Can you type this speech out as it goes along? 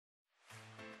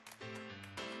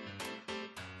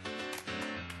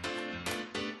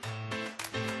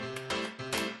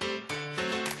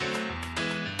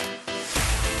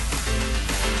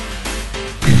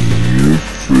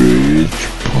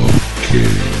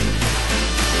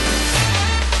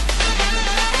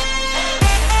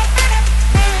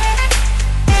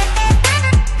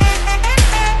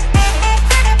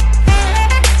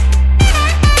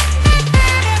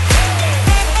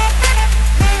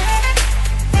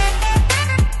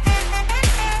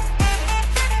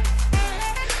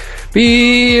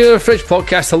Beer Fridge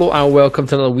Podcast. Hello and welcome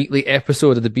to another weekly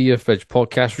episode of the Beer Fridge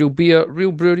Podcast. Real beer,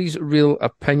 real breweries, real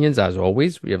opinions. As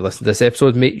always, if you have listened to this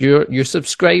episode, make sure you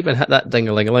subscribe and hit that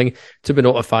ding-a-ling-a-ling to be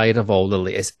notified of all the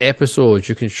latest episodes.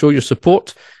 You can show your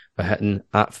support by hitting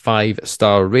that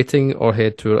 5-star rating or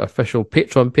head to our official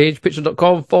Patreon page,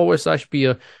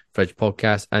 patreon.com/Beer Fridge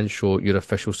Podcast, and show your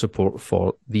official support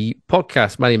for the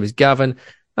podcast. My name is Gavin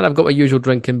and I've got my usual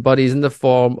drinking buddies in the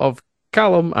form of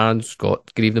Callum and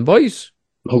Scott. Good evening, boys.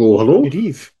 Hello, hello. Good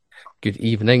eve. Good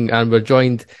evening. And we're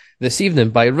joined this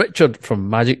evening by Richard from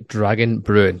Magic Dragon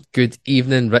Brewing. Good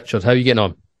evening, Richard. How are you getting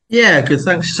on? Yeah, good.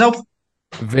 Thanks. Yourself?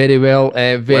 Very well.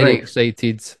 Very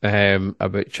excited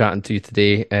about chatting to you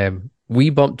today. We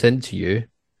bumped into you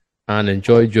and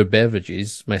enjoyed your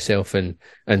beverages, myself and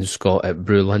Scott at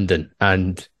Brew London.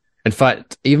 And in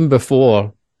fact, even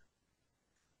before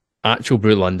actual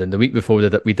Brew London, the week before we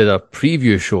did a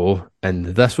preview show, and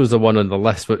this was the one on the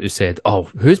list where you said, "Oh,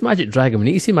 who's Magic Dragon? We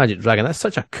need to see Magic Dragon. That's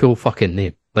such a cool fucking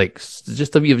name. Like,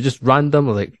 just random.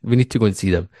 Like, we need to go and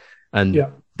see them." And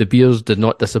the beers did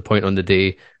not disappoint on the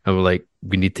day, and we're like,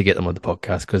 we need to get them on the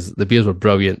podcast because the beers were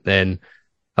brilliant. Then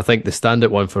I think the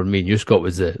standout one for me and you, Scott,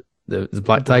 was the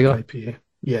Black Tiger. IPA.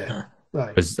 Yeah,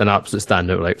 it was an absolute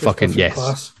standout. Like, fucking yes.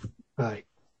 Class. Aye.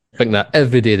 I think that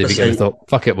every day they began, I thought,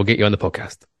 fuck it, we'll get you on the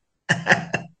podcast.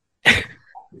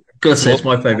 Gotta say, it's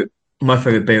my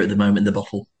favourite beer at the moment in the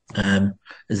bottle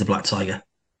is the Black Tiger.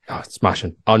 Oh,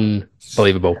 smashing.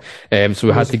 Unbelievable. So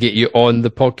we had to get you on the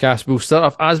podcast. We'll start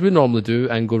off as we normally do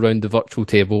and go around the virtual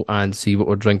table and see what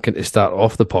we're drinking to start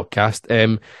off the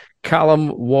podcast. Callum,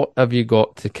 what have you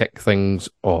got to kick things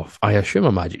off? I assume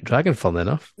a Magic Dragon, funnily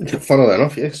enough. Funnily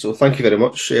enough, yeah. So thank you very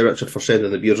much, Richard, for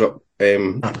sending the beers up.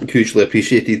 Hugely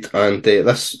appreciated. And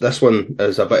this one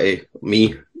is a bit of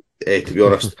me, to be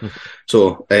honest.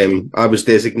 So I was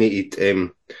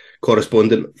designated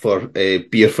correspondent for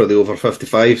beer for the over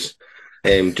 55s,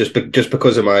 just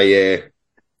because of my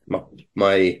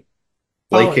my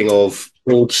liking of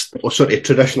old sort of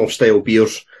traditional style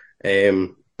beers.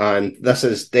 And this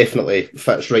is definitely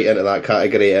fits right into that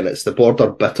category, and it's the Border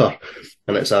Bitter,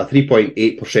 and it's a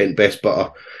 3.8% best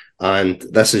butter, and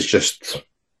this is just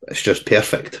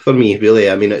perfect for me,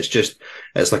 really. I mean,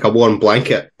 it's like a warm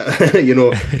blanket, you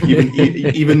know.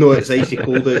 Even though it's icy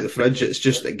cold out of the fridge,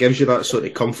 it gives you that sort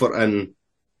of comfort and,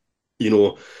 you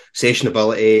know,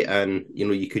 sessionability, and, you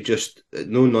know, you could just,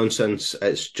 no nonsense.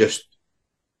 It's just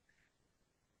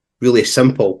really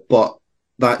simple. But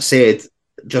that said,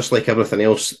 just like everything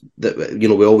else, that, you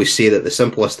know, we always say that the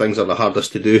simplest things are the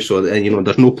hardest to do. So, and, you know,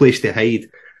 there's no place to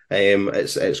hide.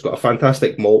 It's got a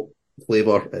fantastic malt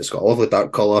flavour. It's got a lovely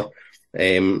dark colour.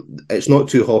 It's not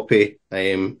too hoppy.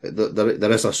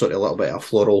 There is a sort of little bit of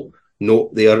floral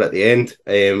note there at the end.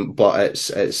 But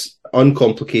it's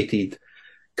uncomplicated,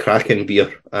 cracking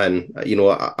beer, and, you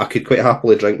know, I could quite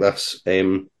happily drink this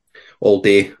all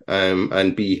day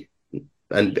and be.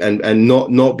 And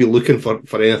not be looking for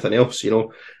anything else, you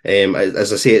know.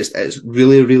 As I say, it's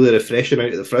really, really refreshing out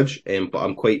of the fridge, but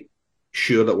I'm quite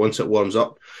sure that once it warms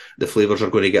up, the flavours are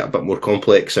going to get a bit more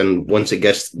complex, and once it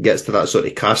gets to that sort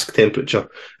of cask temperature,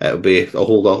 it'll be a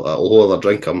whole other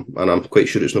drink, and I'm quite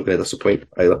sure it's not going to disappoint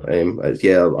either.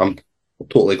 I'm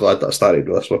totally glad that I started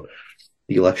with this one.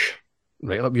 Delish.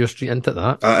 Right up your street, into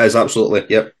that. That is absolutely,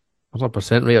 yep.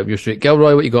 100% right up your street.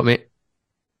 Gilroy, what you got, mate?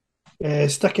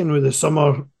 Sticking with the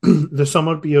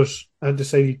summer beers, I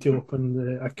decided to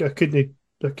open I couldn't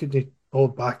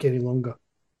hold back any longer.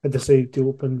 I decided to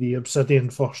open the Obsidian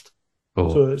first.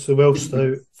 Oh. So it's the Welsh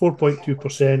Stout,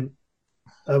 4.2%.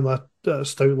 I'm a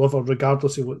stout lover,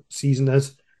 regardless of what season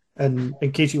is. And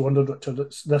in case you wondered, Richard,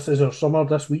 this is our summer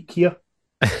this week here.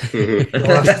 The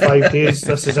last 5 days,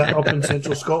 this is it up in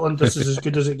central Scotland. This is as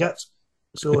good as it gets.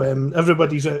 So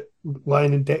everybody's out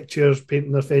lying in deck chairs,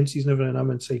 painting their fences and everything.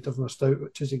 I'm inside having a stout,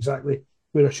 which is exactly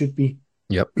where I should be.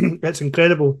 Yep. It's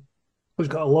incredible. It's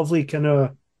got a lovely kind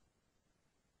of...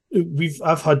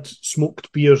 I've had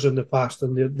smoked beers in the past,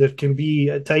 and there can be,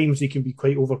 at times, they can be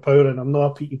quite overpowering. I'm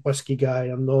not a peaty whiskey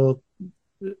guy.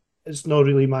 It's not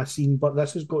really my scene, but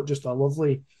this has got just a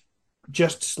lovely,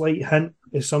 just slight hint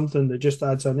of something that just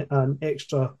adds an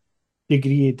extra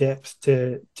degree of depth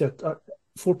to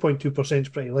 4.2% is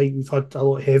pretty light. We've had a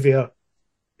lot heavier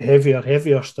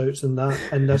stouts than that,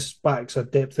 and this backs a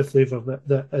depth of flavour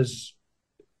that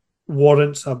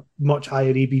warrants a much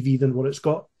higher ABV than what it's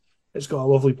got. It's got a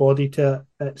lovely body to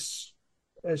it.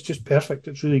 It's just perfect.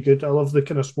 It's really good. I love the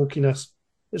kind of smokiness.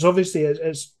 It's obviously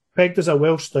it's pegged as a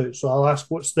Welsh stout, so I'll ask,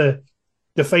 what's the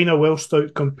define a Welsh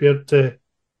stout compared to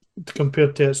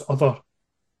its other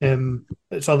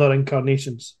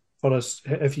incarnations for us,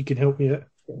 if you can help me out.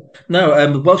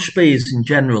 No, Welsh beers in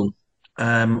general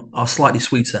are slightly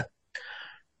sweeter.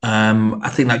 I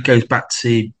think that goes back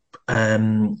to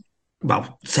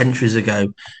well centuries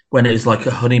ago when it was like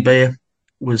a honey beer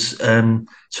was sort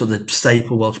of the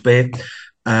staple Welsh beer.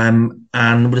 And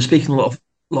we're speaking a lot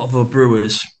of our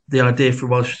brewers. The idea for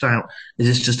Welsh stout is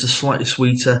it's just a slightly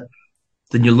sweeter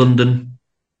than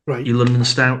Right. your London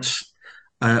stouts,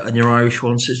 and your Irish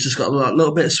ones. So it's just got a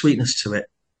little bit of sweetness to it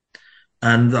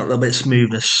and that little bit of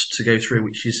smoothness to go through,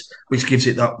 which gives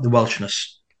it the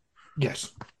Welshness.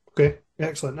 Yes. Okay.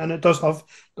 Excellent. And it does have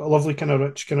got a lovely kind of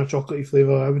rich kind of chocolatey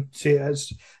flavour. I would say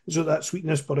it's got that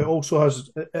sweetness, but it also has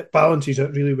it balances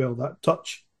it really well. That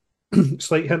touch,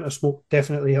 slight hint of smoke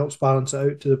definitely helps balance it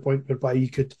out to the point whereby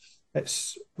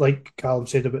it's like Callum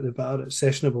said about the batter, it's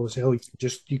sessionable as hell.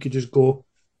 You could just go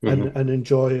and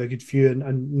enjoy a good few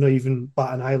and not even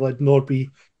bat an eyelid, nor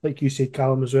be like you said,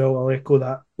 Callum, as well. I'll echo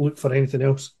that. Look for anything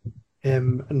else.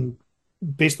 And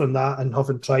based on that, and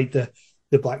having tried the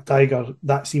Black Tiger,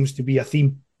 that seems to be a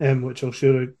theme, which I'm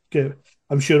sure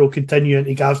will continue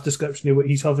into Gav's description of what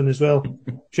he's having as well.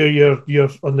 Sure, you're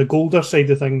on the golder side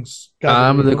of things, Gav.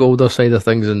 I'm on the golder side of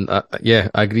things, and yeah,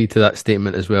 I agree to that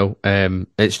statement as well.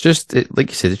 It's just like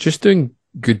you said, it's just doing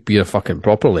good beer fucking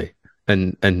properly,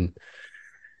 and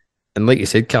like you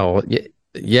said, Carl.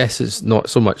 Yes, it's not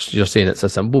so much you're saying it's a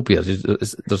simple beer.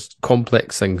 There's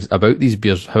complex things about these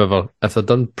beers. However, if they're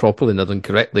done properly and they're done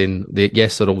correctly, and they're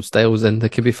old styles, then they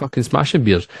can be fucking smashing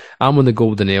beers. I'm on the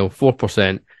Golden Ale,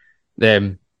 4%.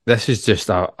 This is just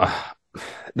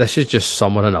this is just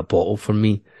summer in a bottle for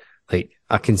me. Like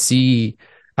I can see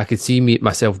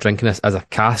myself drinking this as a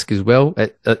cask as well.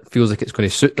 It feels like it's going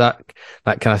to suit that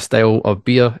kind of style of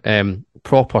beer.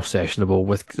 Proper sessionable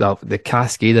with the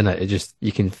cascade in it.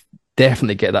 You can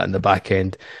definitely get that in the back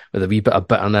end with a wee bit of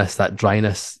bitterness, that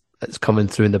dryness that's coming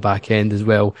through in the back end as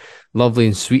well. Lovely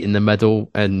and sweet in the middle,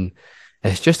 and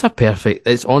it's just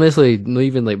it's honestly not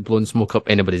even like blowing smoke up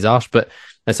anybody's arse, but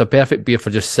it's a perfect beer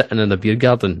for just sitting in a beer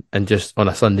garden and just on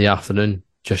a Sunday afternoon,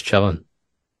 just chilling.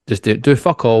 Just do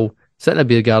fuck all, sit in a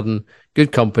beer garden,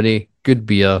 good company, good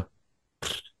beer.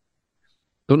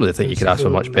 Don't really think you could ask for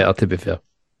much better, to be fair.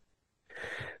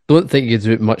 Don't think you could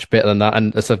do it much better than that,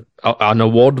 and it's an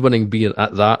award-winning beer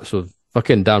at that. So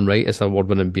fucking damn right, it's an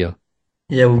award-winning beer.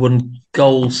 Yeah, we won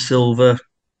gold, silver.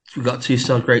 We got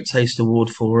 2-star Great Taste Award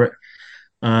for it,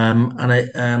 and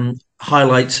it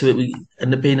highlights it. We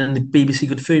ended up being in the BBC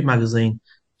Good Food magazine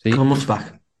a couple of months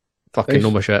back. Fucking nice.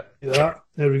 No more shit. Yeah,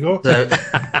 there we go. So,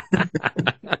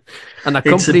 and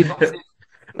accompanied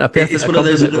it's one of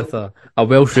those with a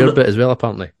Welsh rarebit as well,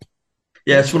 apparently.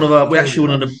 Yeah, it's one of our. We actually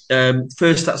won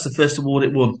first. That's the first award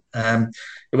it won.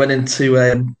 It went into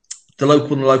the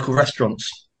local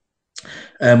restaurants.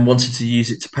 Wanted to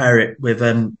use it to pair it with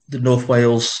the North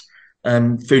Wales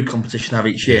food competition have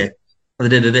each year. And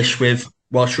they did a dish with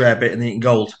Welsh rarebit and the Eaton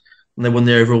Gold, and they won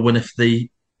the overall winner for the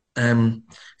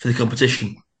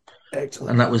competition.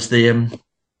 Excellent. And that was the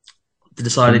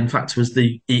deciding factor was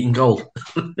the Eaton Gold,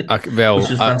 which was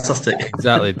fantastic.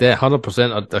 Exactly,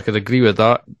 100%. I could agree with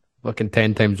that. Fucking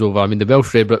 10 times over. I mean, the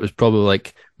Welsh rarebit was probably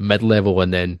like mid-level,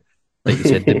 and then, like you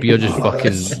said, the beer just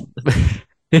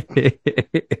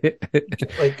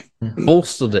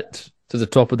bolstered it to the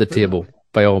top of the table.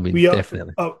 By all means,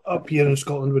 definitely. Up here in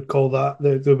Scotland, would call that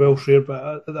the Welsh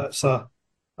rarebit. That's a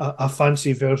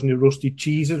fancy version of roasted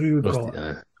cheese, as we would call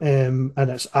it. And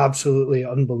it's absolutely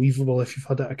unbelievable if you've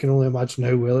had it. I can only imagine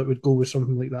how well it would go with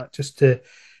something like that.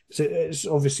 It's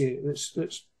obviously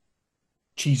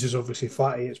cheese is obviously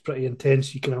fatty. It's pretty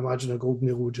intense. You can imagine a golden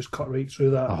ale would just cut right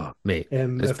through that. Oh, mate,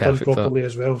 if done properly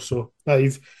as well. So,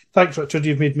 thanks, Richard.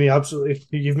 You've made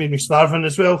me starving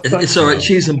as well. It's all right.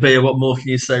 Cheese and beer. What more can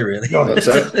you say, really? No, that's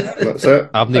it.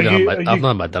 I've not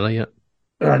had my dinner yet.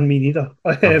 And me neither.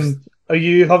 Are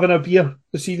you having a beer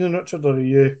this evening, Richard, or are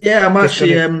you? Yeah, I'm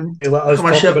actually. Let us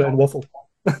talk about it and waffle.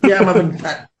 Yeah,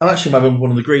 I'm actually having one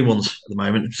of the green ones at the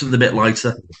moment. Something a bit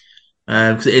lighter,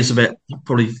 because it is a bit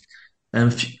probably. A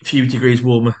few degrees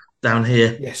warmer down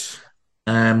here. Yes.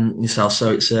 Yourself.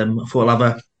 So it's. I thought I'll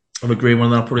have a green one,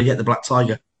 and I'll probably get the Black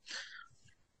Tiger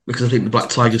because I think the Black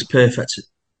Tiger's perfect.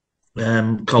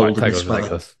 Cold. Black Tiger's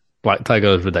ridiculous. Black Tiger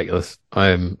is ridiculous.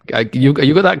 You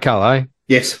got that, Cal? Aye.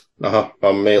 Yes. I'm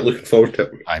looking forward to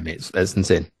it. Aye, mate. It's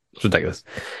insane. It's ridiculous.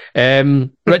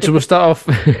 Richard, we'll start off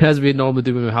as we normally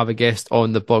do when we have a guest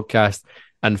on the podcast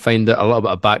and find out a little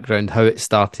bit of background, how it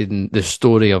started, and the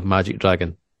story of Magic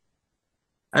Dragon.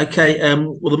 Okay,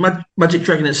 well, the Magic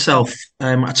Dragon itself,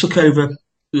 I took over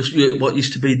what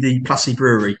used to be the Plassey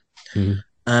Brewery,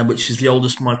 which is the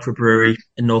oldest microbrewery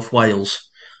in North Wales.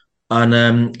 And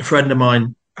a friend of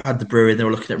mine had the brewery, and they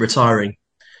were looking at retiring.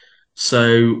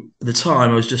 So at the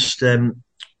time, I was just running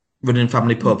a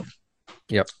family pub.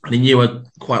 Yep. And he knew I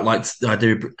quite liked the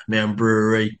idea of my own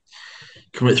brewery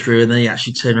coming through. And then he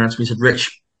actually turned around to me and said,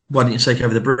 Rich, why don't you take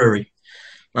over the brewery?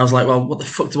 And I was like, well, what the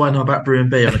fuck do I know about brewing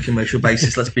beer on a commercial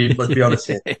basis? Let's be honest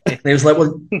here. And he was like,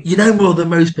 well, you know more than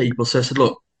most people. So I said,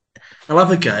 look, I'll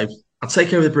have a go. I'll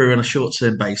take over the brewery on a short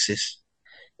term basis.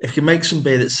 If you can make some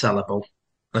beer that's sellable,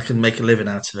 I can make a living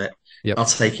out of it. Yep. I'll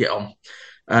take it on.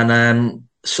 And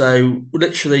so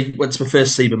literally went to my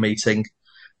first SEBA meeting,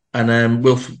 and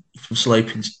Will from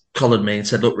Slopins collared me and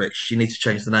said, "Look, Rich, you need to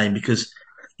change the name because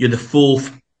you're the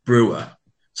fourth brewer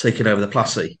taking over the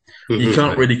Plassey. You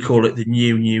can't really call it the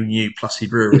new Plassey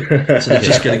Brewery. So it's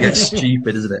just going to get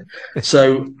stupid, isn't it?"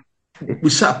 So we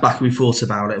sat back and we thought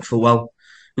about it and thought, well,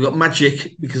 we've got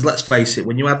magic because let's face it,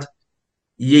 when you add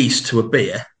yeast to a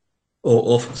beer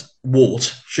or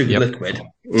wort, sugar liquid,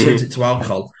 turns it to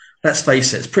alcohol. Let's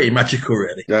face it, it's pretty magical,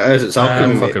 really. Yeah, it is. It's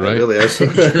alcohol, mate. Right. It really is.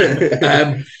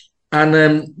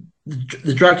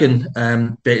 The Dragon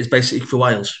bit is basically for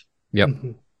Wales. Yep.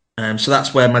 So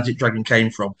that's where Magic Dragon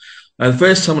came from. And the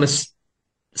first time when I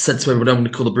said to everyone, I'm going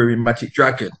to call the brewery Magic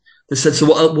Dragon, they said, so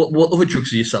what other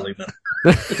drugs are you selling then?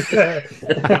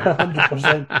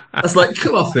 100%. I was like,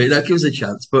 come off it, that gives a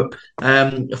chance. But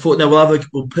I thought, no,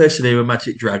 we'll persevere with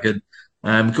Magic Dragon.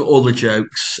 Got all the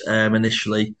jokes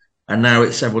initially, and now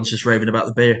everyone's just raving about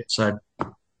the beer. So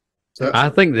I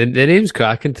think the name's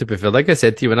cracking, to be fair. Like I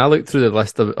said to you, when I looked through the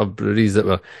list of breweries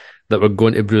that were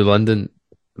going to Brew London,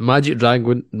 Magic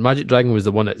Dragon was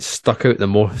the one that stuck out the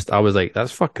most. I was like,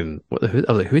 that's fucking I was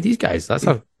like, who are these guys? That's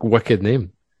a wicked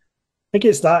name. I think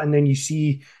it's that, and then you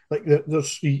see like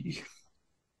there's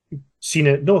seen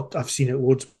it. No, I've seen it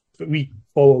loads, but we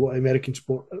follow a lot of American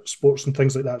sports and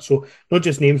things like that. So not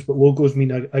just names, but logos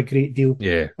mean a great deal.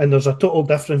 Yeah, and there's a total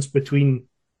difference between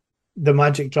the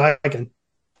Magic Dragon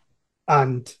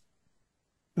and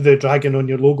the dragon on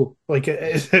your logo. Like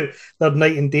they're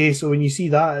night and day. So when you see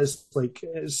that, it's like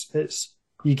it's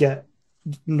you get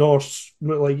Norse,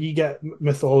 like you get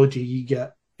mythology, you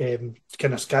get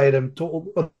kind of Skyrim,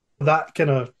 total that kind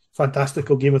of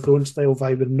fantastical Game of Thrones style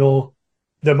vibe, and no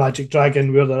the Magic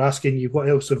Dragon where they're asking you what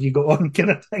else have you got on kind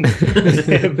of thing.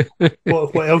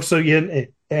 What else are you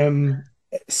into?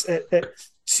 It's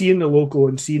seeing the logo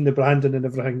and seeing the branding and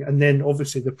everything, and then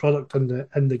obviously the product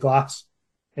and the glass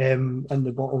and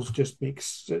the bottles just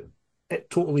makes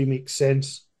it totally makes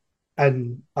sense.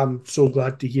 And I'm so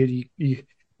glad to hear you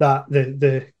that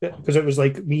the because it was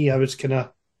like me, I was kind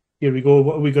of, here we go,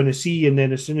 what are we going to see? And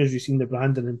then as soon as you've seen the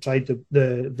branding and tried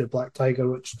the Black Tiger,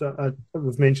 which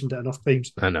we've mentioned it enough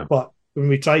times, I know. But when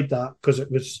we tried that, because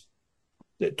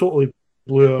it totally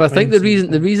blew. But I think the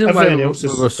reason why we were so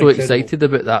incredible. excited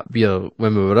about that beer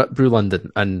when we were at Brew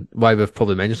London, and why we've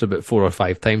probably mentioned it about 4 or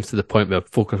 5 times to the point where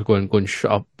folk are going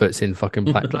shut up about saying fucking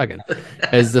Black Dragon,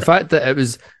 is the fact that it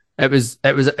was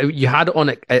you had it on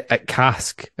at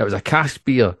cask. It was a cask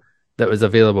beer that was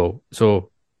available, so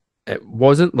it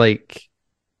wasn't like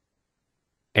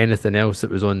anything else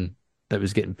that was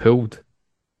getting pulled.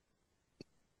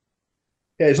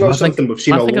 Yeah, it's not something we've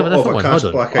seen a lot of a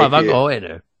cask black IPA. Have I got it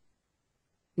now?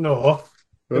 No,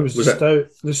 it was the stout.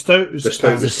 The stout was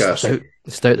cask.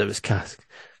 The stout that was cask.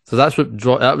 So that's what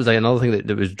that was like another thing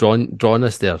that was drawn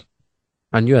us there.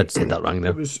 I knew I'd said that wrong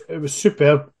there. It was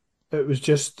superb. It was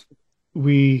just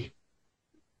we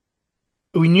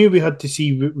knew we had to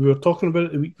see. We were talking about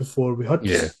it the week before. We had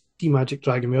to see Magic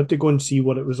Dragon. We had to go and see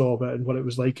what it was all about and what it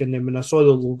was like. And then when I saw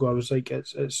the logo, I was like,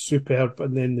 it's superb.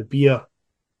 And then the beer,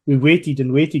 we waited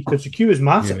and waited because the queue was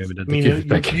massive. Yeah, I mean,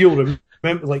 you'll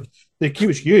remember, like the queue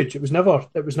was huge. It was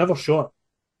never short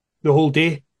the whole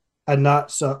day, and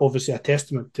that's obviously a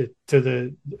testament to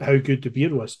the how good the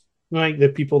beer was. Like the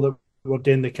people that were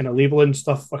doing the kind of labeling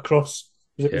stuff across,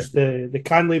 it was the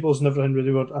can labels and everything. Where they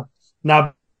were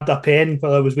nabbed a pen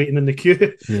while I was waiting in the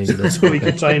queue, so we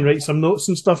could try and write some notes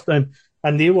and stuff down.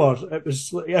 And it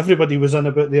was like everybody was in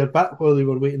about their bit while they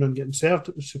were waiting on getting served.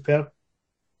 It was superb.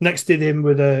 Next to them,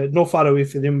 not far away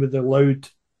from them, with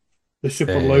the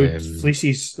super loud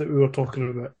fleeces that we were talking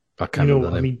about. I can't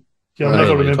remember the name. I mean, I'll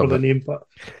never remember the name, but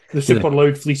the super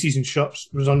loud fleeces and shirts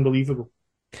was unbelievable.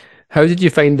 How did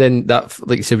you find then that,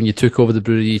 like you said, when you took over the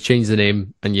brewery, you changed the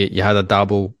name and you had a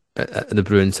dabble in the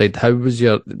brewing side? How was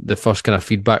the first kind of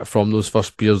feedback from those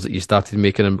first beers that you started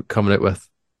making and coming out with?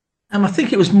 I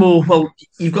think it was more, well,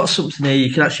 you've got something here,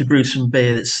 you can actually brew some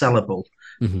beer that's sellable.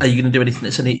 Mm-hmm. Are you going to do anything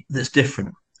that's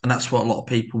different? And that's what a lot of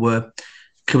people were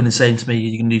coming and saying to me,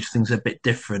 you can do things a bit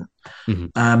different.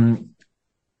 Mm-hmm.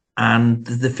 And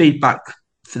the feedback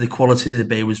for the quality of the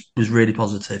beer was really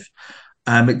positive.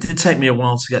 It did take me a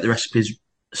while to get the recipes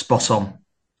spot on.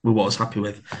 with what I was happy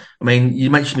with. I mean, you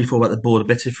mentioned before about the border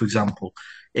bitter, for example.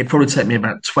 It probably took me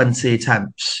about 20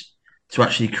 attempts to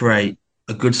actually create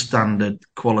a good standard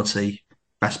quality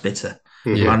best bitter.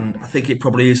 Yeah. And I think it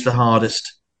probably is the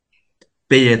hardest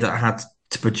beer that I had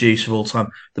to produce of all time.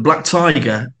 The Black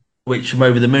Tiger, which I'm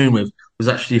over the moon with, was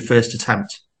actually your first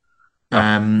attempt.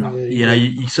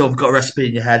 You sort of got a recipe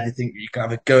in your head. You think you can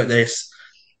have a go at this,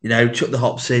 chuck the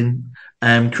hops in,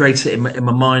 create it in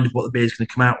my mind of what the beer is going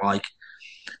to come out like,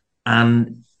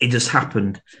 and it just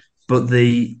happened. But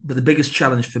the biggest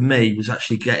challenge for me was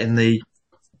actually getting the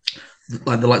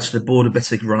likes of the Border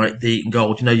Bitter right, the Eton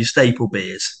Gold, your staple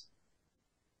beers.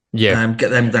 Yeah.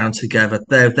 Get them down together.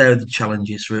 They're the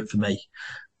challenges for me,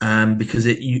 because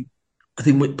I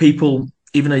think with people,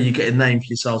 even though you get a name for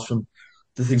yourselves from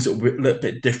the things that are a little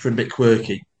bit different, a bit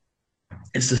quirky,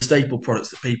 it's the staple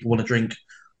products that people want to drink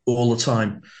all the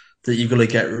time that you've got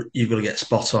to get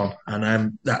spot on,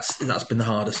 and that's been the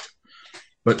hardest.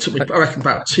 But it took me, I reckon,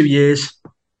 about 2 years.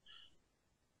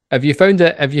 Have you found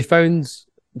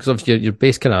because obviously you're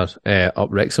based kind of up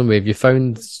Wrexham way, have you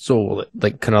found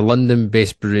like kind of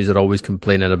London-based breweries are always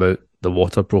complaining about the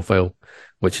water profile,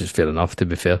 which is fair enough, to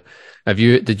be fair.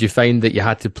 Did you find that you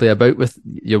had to play about with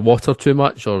your water too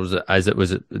much, or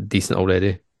was it decent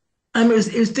already?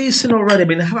 It was decent already. I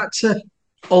mean, I had to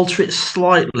alter it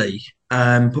slightly,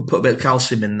 put a bit of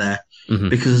calcium in there,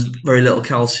 because there's very little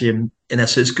calcium in there.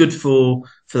 So it's good for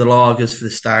the lagers, for the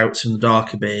stouts and the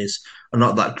darker beers, and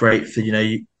not that great for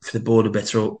for the Border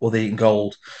Bitter or the Eton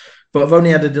Gold. But I've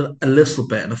only added a little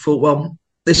bit, and I thought, well,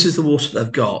 this is the water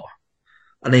they've got.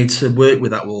 I need to work with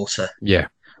that water. Yeah,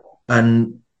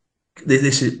 and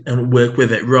work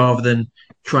with it rather than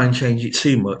try and change it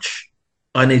too much.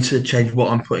 I need to change what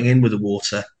I'm putting in with the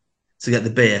water to get the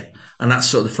beer, and that's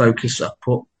sort of the focus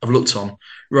I've looked on,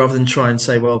 rather than try and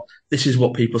say, well, this is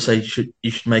what people say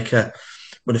you should make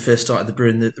when I first started the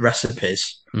brewing the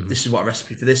recipes. This is what a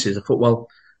recipe for this is. I thought, well,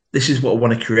 this is what I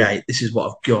want to create. This is what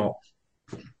I've got.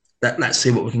 Let's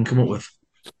see what we can come up with.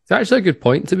 it's actually a good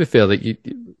point. To be fair, like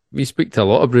we speak to a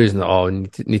lot of brewers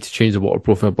and need to change the water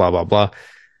profile, blah blah blah.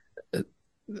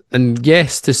 And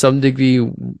yes, to some degree,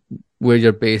 where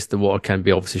you're based, the water can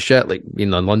be obviously shit, like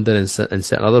in London and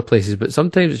certain other places. But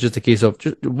sometimes it's just a case of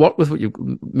just work with what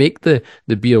you make the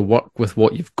beer work with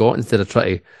what you've got, instead of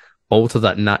trying to alter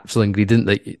that natural ingredient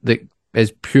that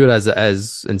is pure as it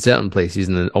is in certain places,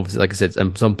 and then obviously, like I said,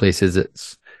 in some places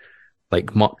it's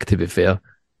like muck, to be fair.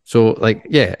 So, like,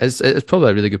 yeah, it's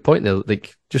probably a really good point there.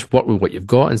 Like, just work with what you've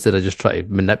got instead of just trying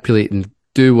to manipulate and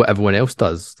do what everyone else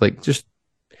does. Like, just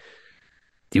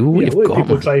deal with what you've got.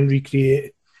 People try and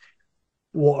recreate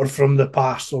water from the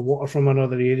past or water from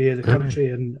another area of the country,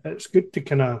 and it's good to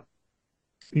kind of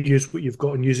use what you've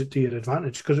got and use it to your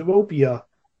advantage, because it'll be a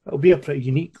pretty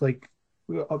unique. Like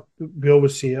we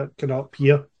always say, kind of up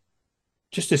here,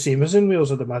 just the same as in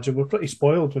Wales, I'd imagine we're pretty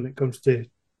spoiled when it comes to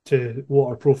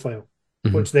water profile,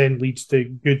 which then leads to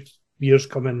good beers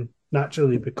coming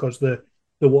naturally because the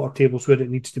water table's where it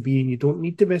needs to be, and you don't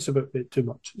need to mess about it too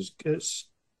much. It's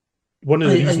one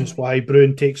of the reasons why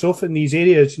brewing takes off in these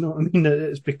areas. You know what I mean?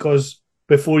 It's because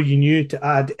before you knew to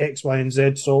add X, Y, and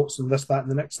Z salts and this, that, and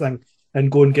the next thing,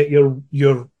 and go and get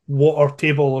your water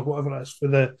table or whatever it is for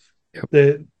the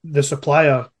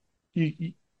supplier,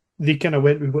 they kind of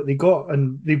went with what they got,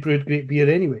 and they brewed great beer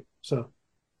anyway. So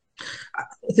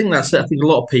I think that's it. I think a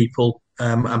lot of people,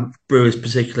 and brewers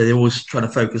particularly, they're always trying to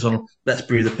focus on, let's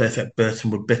brew the perfect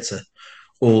Burtonwood bitter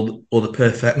or the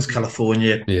perfect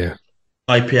California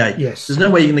IPA. Yes. There's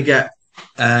no way you're going to get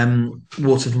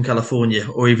water from California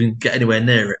or even get anywhere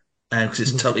near it, because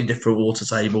it's a totally different water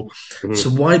table. So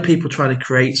why are people trying to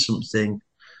create something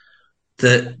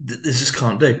that this just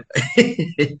can't do?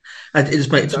 It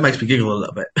just makes me giggle a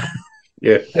little bit.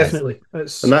 Yeah, definitely.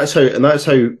 And that's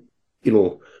how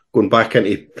going back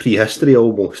into prehistory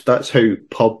almost. That's how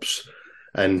pubs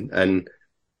and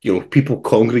people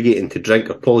congregating to drink.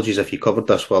 Apologies if you covered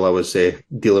this while I was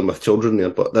dealing with children there,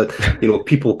 but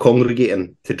people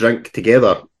congregating to drink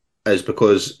together is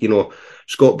because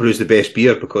Scott brews the best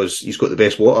beer because he's got the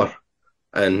best water,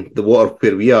 and the water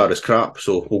where we are is crap,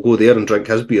 so we'll go there and drink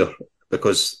his beer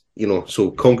because you're not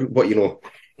going to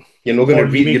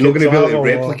be able to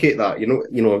replicate that.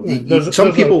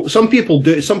 Some people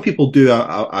do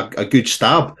a good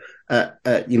stab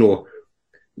at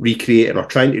recreating or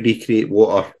trying to recreate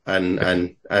water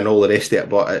and all the rest of it,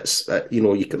 but it's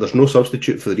there's no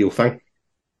substitute for the real thing.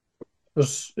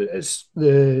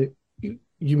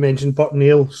 You mentioned Burton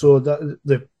Ale, so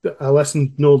I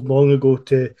listened not long ago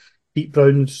to Pete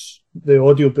Brown's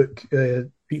audiobook.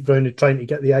 Pete Brown is trying to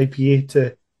get the IPA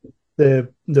to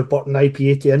the Burton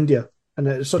IPA to India,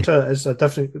 And it's a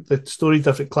different, the story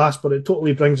different class, but it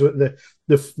totally brings out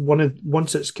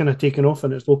once it's kind of taken off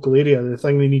in its local area, the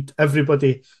thing they need,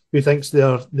 everybody who thinks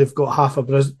they've got half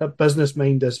a business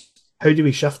mind is, how do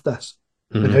we shift this?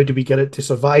 Mm-hmm. And how do we get it to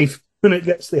survive when it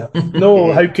gets there?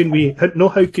 How can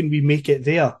we make it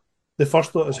there? The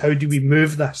first thought is, how do we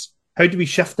move this? How do we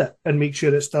shift it and make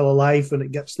sure it's still alive when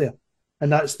it gets there?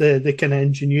 And that's the kind of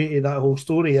ingenuity of that whole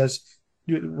story is,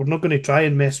 we're not going to try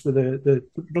and mess with we're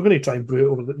not going to try and brew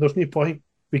it over. There's no point.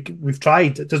 We've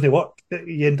tried. It doesn't work.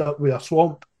 You end up with a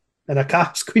swamp and a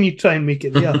cask when you try and make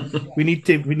it there. we need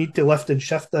to lift and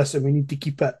shift this, and we need to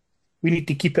keep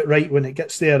it right when it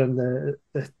gets there. And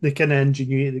the kind of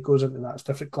ingenuity that goes into that's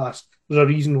different class. There's a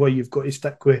reason why you've got to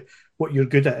stick with what you're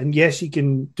good at. And yes, you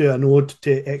can do an ode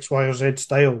to X, Y, or Z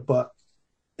style, but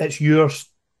it's your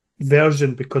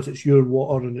version because it's your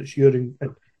water and it's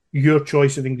your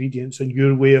choice of ingredients and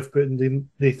your way of putting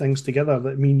the things together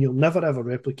that mean you'll never ever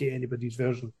replicate anybody's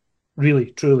version. Really,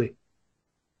 truly.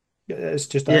 It's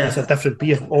just it's a different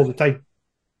beer all the time.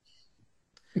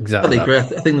 Exactly. I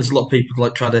think there's a lot of people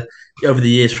over the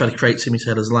years try to create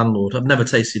Semi-Sailor as a landlord. I've never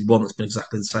tasted one that's been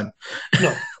exactly the same.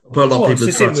 No. But a lot of people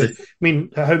have tried to. I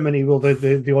mean, how many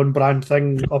the on-brand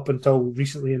thing up until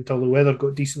recently, until the weather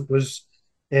got decent, was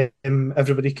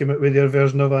everybody came out with their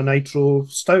version of a nitro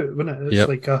stout, wasn't it? It's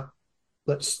like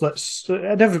let's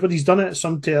and everybody's done it,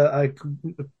 some to a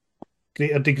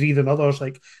greater degree than others.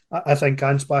 Like I think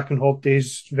Ansbach and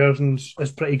Hobday's versions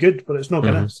is pretty good, but it's not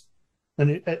Guinness,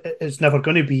 and it's never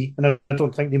going to be. And I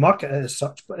don't think they market it as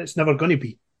such, but it's never going to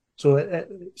be. So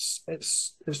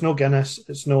it's no Guinness.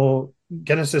 It's no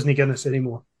Guinness isn't Guinness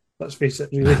anymore. Let's face it,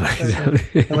 really.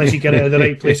 Unless you get it at the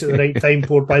right place at the right time,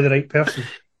 poured by the right person.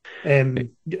 It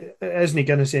isn't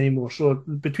Guinness anymore. So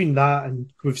between that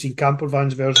and we've seen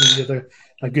Campervan's version did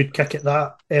a good kick at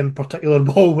that particular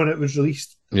ball when it was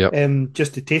released.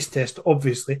 Just to taste test,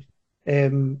 obviously.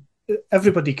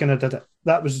 Everybody kind of did it.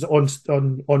 That was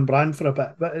on brand for a bit,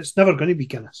 but it's never going to be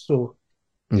Guinness. So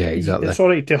yeah, exactly. It's all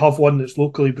right to have one that's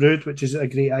locally brewed, which is a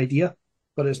great idea,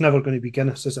 but it's never going to be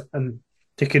Guinness, is it? And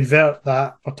to convert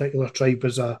that particular tribe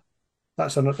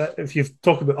if you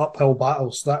talk about uphill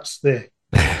battles, that's a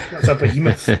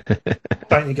behemoth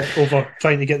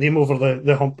trying to get them over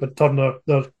the hump and turn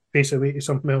their face away to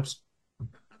something else.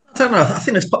 I don't know. I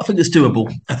think it's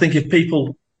doable. I think if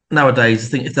people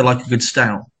nowadays, if they like a good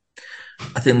stout,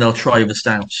 I think they'll try the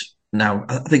stouts. Now,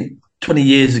 I think 20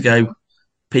 years ago,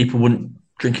 people wouldn't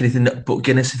drink anything but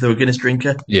Guinness if they were a Guinness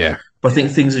drinker. Yeah. But I think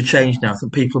things have changed now. I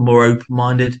think people are more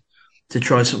open-minded to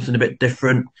try something a bit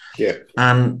different. Yeah.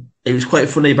 And it was quite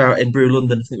funny about in Brew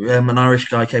London. I think an Irish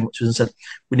guy came up to us and said,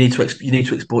 you need to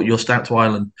export your stout to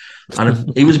Ireland.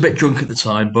 And he was a bit drunk at the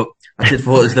time, but I did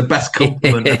thought it was the best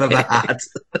compliment I've ever had.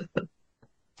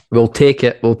 We'll take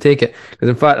it. Because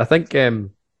in fact, I think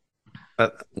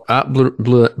at Brew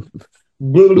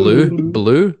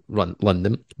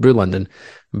London,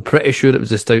 I'm pretty sure it was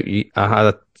the stout I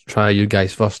had to try you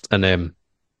guys first. And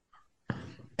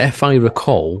if I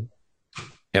recall,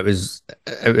 it was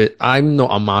I'm not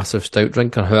a massive stout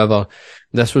drinker. However,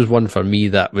 this was one for me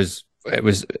that was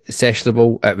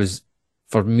sessionable. It was,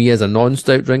 for me as a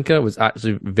non-stout drinker, it was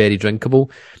actually very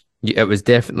drinkable. It was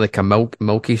definitely like a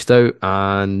milky stout,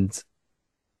 and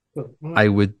I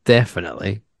would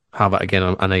definitely have it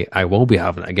again, and I will be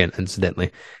having it again,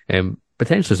 incidentally,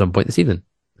 potentially at some point this evening,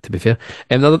 to be fair.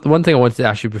 And the one thing I wanted to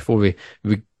ask you before we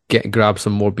grab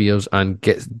some more beers and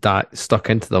get that stuck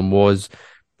into them was,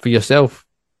 for yourself,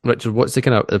 Richard, what's the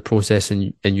kind of the process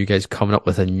in you guys coming up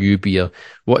with a new beer?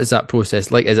 What is that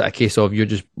process like? Is it a case of you're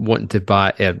just wanting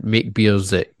to make beers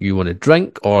that you want to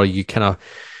drink, or are you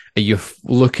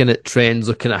looking at trends,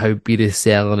 looking at how beer is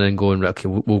selling and going, okay,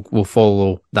 we'll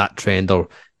follow that trend, or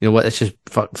you know what, let's just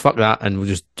fuck that and we'll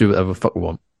just do whatever the fuck we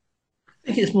want? I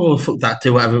think it's more fuck that,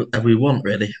 do whatever we want,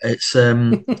 really. It's I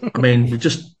mean, we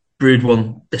just brewed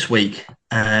one this week,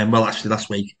 actually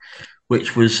last week,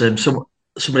 which was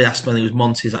somebody asked me, I think it was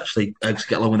Monty's actually, to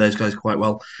get along with those guys quite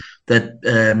well. They're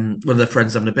one of their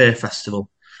friends having a beer festival,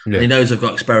 and he knows I've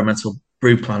got experimental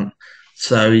brew plant.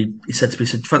 So he said to me,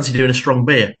 fancy doing a strong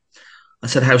beer? I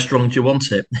said, how strong do you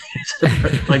want it?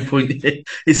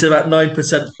 He said about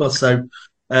 9% plus. So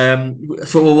I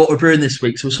thought, well, what we're brewing this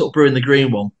week? So we're sort of brewing the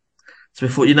green one. So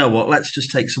we thought, you know what, let's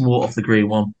just take some water off the green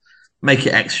one, make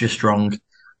it extra strong.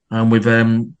 And we've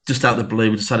just out of the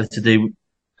blue, we decided to do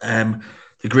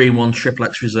the green one, Triple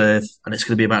X Reserve, and it's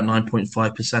going to be about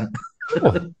 9.5%.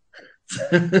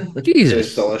 Oh. Jesus.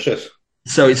 It's delicious.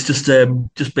 So it's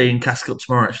just being casked up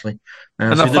tomorrow, actually.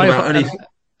 And a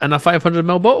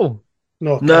 500ml bottle.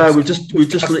 No, No, cask. we've just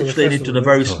Cask for the literally done a festival.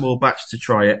 very small batch to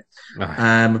try it.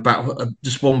 About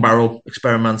just one barrel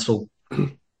experimental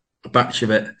batch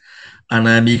of it,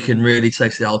 and you can really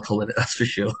taste the alcohol in it. That's for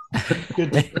sure.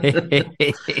 Good.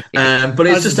 But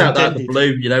it's As just is out the intended.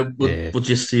 blue, Yeah. we'll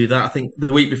just do that. I think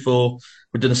the week before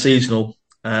we've done a seasonal,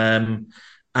 and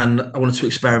I wanted to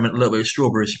experiment a little bit with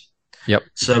strawberries. Yep.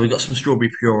 So we got some strawberry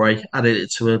puree, added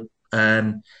it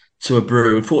to a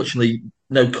brew. Unfortunately,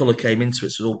 no colour came into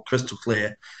it, so it's all crystal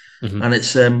clear, Mhm. and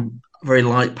it's very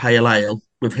light pale ale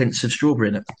with hints of strawberry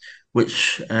in it,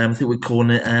 which I think we're calling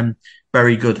it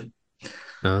very good.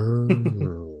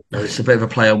 Oh. It's a bit of a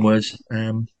play on words.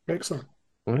 Excellent.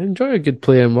 I enjoy a good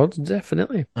play on words,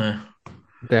 definitely. Uh,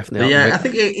 Definitely But up yeah, there.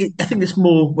 I think it's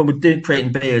more when we're doing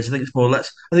creating beers. I think it's more. I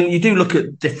think you do look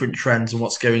at different trends and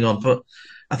what's going on, but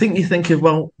I think you think of,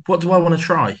 well, what do I want to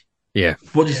try? Yeah.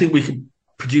 What do you think we could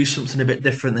produce something a bit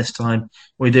different this time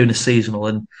when we're doing a seasonal?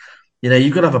 And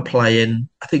you've got to have a play in.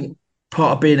 I think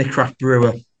part of being a craft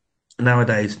brewer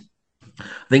nowadays, I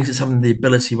think it's having the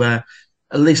ability where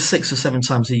at least 6 or 7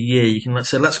 times a year you can, let's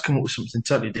say, let's come up with something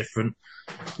totally different.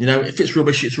 If it's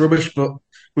rubbish, it's rubbish, but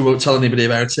we won't tell anybody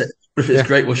about it. But if it's Yeah.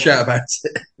 great, we'll shout about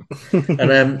it.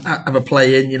 And have a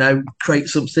play in, create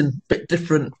something a bit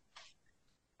different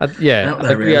Yeah, out I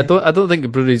there, agree. really. I don't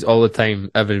think breweries all the time,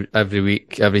 every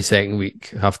week, every second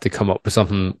week, have to come up with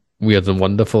something weird and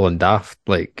wonderful and daft.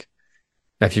 Like,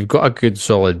 if you've got a good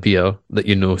solid beer that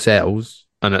you know sells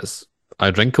and it's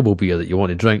a drinkable beer that you want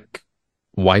to drink,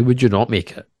 why would you not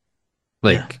make it?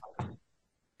 Like,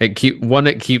 it keeps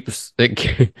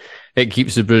it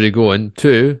keeps the brewery going.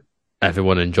 Two,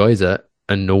 everyone enjoys it,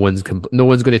 and no one's going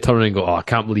to turn around and go, "Oh, I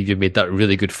can't believe you made that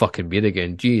really good fucking beer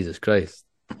again." Jesus Christ!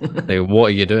 Like, what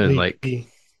are you doing? Like,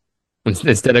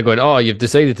 instead of going, "Oh, you've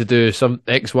decided to do some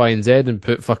X, Y, and Z and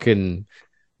put fucking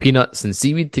peanuts and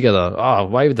seaweed together." Oh,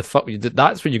 why would the fuck would you do?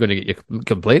 That's where you're going to get your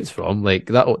complaints from. Like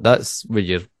that's where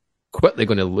you're quickly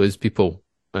going to lose people.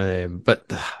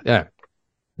 But yeah,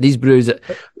 these brews,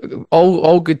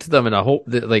 all good to them, and I hope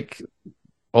that, like,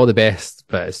 all the best.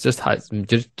 But it's just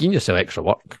giving yourself extra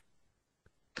work,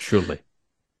 surely.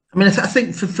 I mean, I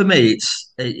think for me,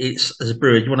 it's as a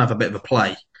brewer, you want to have a bit of a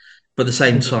play, but at the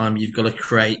same time, you've got to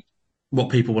create what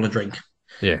people want to drink.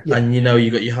 Yeah. And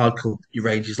you've got your hardcore your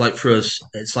ranges. Like for us,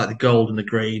 it's like the gold and the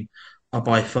green are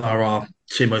by far our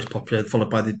two most popular, followed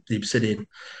by the obsidian.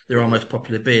 They're our most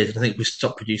popular beers. And I think if we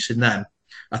stop producing them,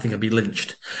 I think I'd be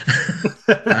lynched.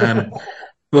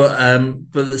 But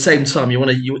at the same time, you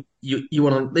want to you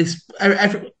want to at least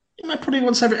probably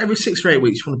once every 6 or 8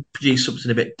 weeks, you want to produce something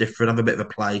a bit different, have a bit of a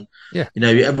play. Yeah.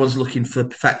 Everyone's looking for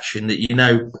perfection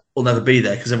that will never be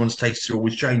there because everyone's tastes are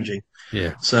always changing.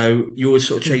 Yeah. So you always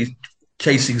sort of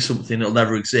chasing something that'll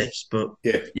never exist, but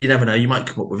you never know. You might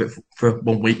come up with it for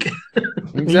 1 week.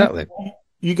 Exactly.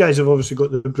 You guys have obviously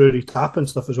got the brewery tap and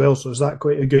stuff as well, so is that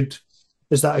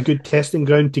a good testing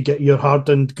ground to get your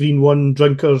hardened green one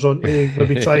drinkers onto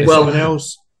maybe trying something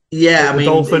else? Yeah, like the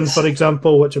Dolphin, for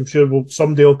example, which I'm sure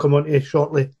someday will come onto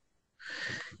shortly.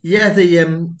 Yeah,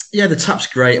 the tap's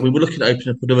great. I mean, we're looking at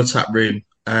opening up another tap room,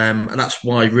 and that's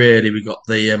why really we got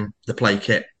the play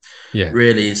kit. Yeah,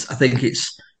 really is. I think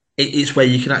it's where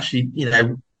you can actually,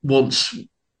 once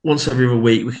every other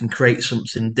week we can create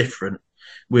something different,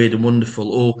 weird and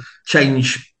wonderful, or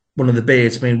change one of the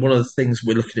beers. I mean, one of the things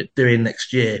we're looking at doing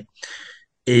next year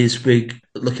is we're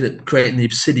looking at creating the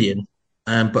Obsidian,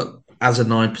 but as a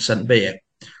 9% beer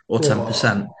or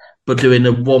 10%, but doing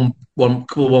a couple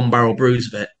of 1 barrel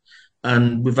brews of it.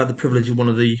 And we've had the privilege of one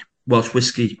of the Welsh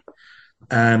whiskey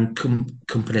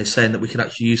companies saying that we can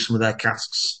actually use some of their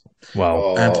casks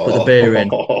to put the beer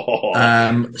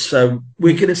in. So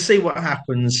we're going to see what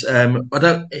happens.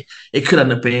 It could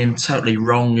end up being totally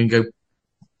wrong and go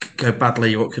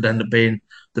badly, or it could end up being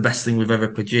the best thing we've ever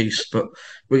produced. But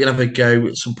we're going to have a go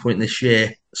at some point this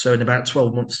year. So in about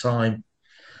 12 months' time,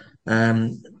 we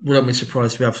won't be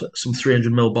surprised if we have some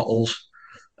 300ml bottles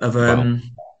of an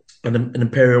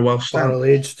Imperial Welsh Stout. Barrel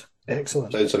aged.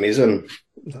 Excellent. Sounds amazing.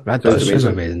 That does sound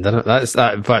amazing, doesn't it? That's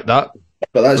that. In fact, that.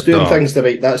 But that's doing things the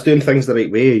right. That's doing things the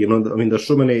right way. I mean, there's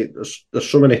so many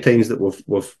times that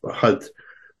we've had,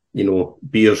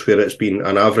 beers where it's been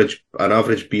an average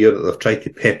beer that they've tried to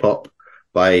pep up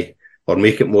by or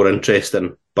make it more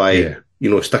interesting by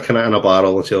sticking it in a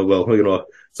barrel and say, well,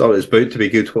 it's about to be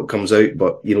good what comes out,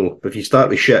 but if you start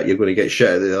with shit, you're going to get shit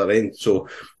at the other end. So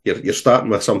you're starting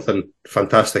with something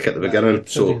fantastic at the beginning.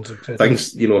 So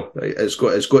things, it's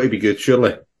got to be good,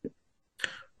 surely.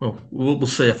 Well, we'll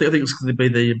see. I think it's going to be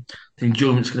the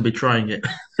enjoyment's going to be trying it.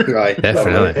 Right,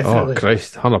 definitely. Oh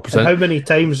Christ, 100%. How many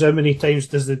times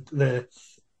does the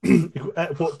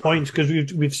at what points,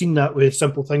 because we've seen that with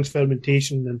Simple Things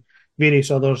fermentation and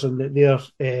various others, and that they're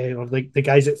or the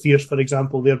guys at Fierce, for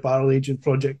example, their barrel aging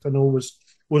project I know was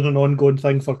an ongoing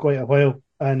thing for quite a while,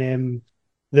 and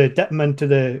the dipping into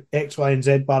the X, Y, and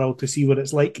Z barrel to see what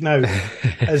it's like now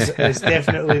is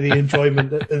definitely the enjoyment.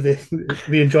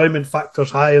 The enjoyment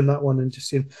factor's high in that one, and just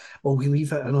saying, "Oh, we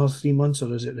leave it another 3 months,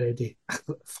 or is it ready?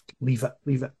 Leave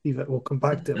it. We'll come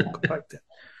back to it.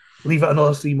 Leave it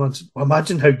another 3 months.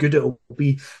 Imagine how good it'll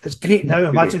be. It's great now.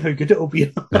 Imagine how good it'll be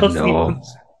in another 3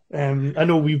 months." I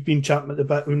know we've been chatting at the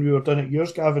bit when we were done at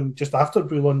yours, Gavin, just after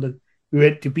Brew London. We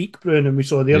went to Beak Brewing and we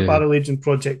saw their barrel aging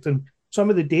project, and some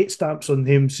of the date stamps on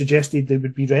them suggested they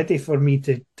would be ready for me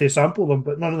to sample them,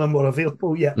 but none of them were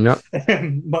available yet. Yep.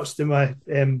 Much to my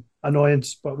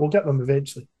annoyance, but we'll get them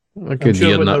eventually. I'm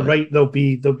sure when they're right, they'll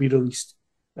be released,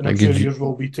 and I'm sure yours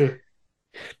will be too.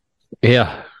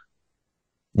 Yeah.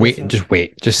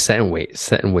 Just sit and wait.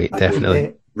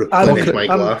 Definitely. Replenish my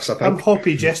glass. I think I'm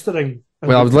hoppy gesturing.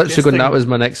 Well, I was literally going. That was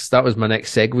my next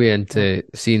segue into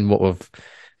seeing what we've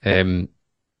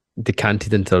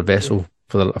decanted into our vessel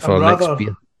for our next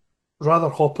beer. Rather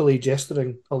hoppily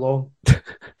gesturing along.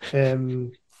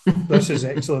 This is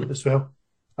excellent as well.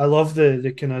 I love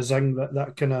the kind of zing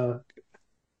that kind of.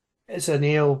 It's an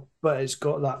ale, but it's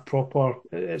got that proper.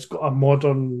 It's got a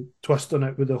modern twist on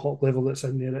it with the hop level that's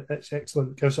in there. It's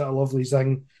excellent. Gives it a lovely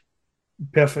zing.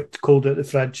 Perfect cold out the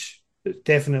fridge. It's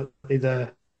definitely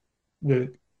a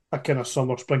kind of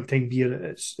summer springtime beer.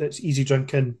 It's easy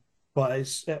drinking, but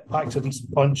it packs a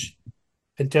decent punch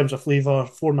in terms of flavour.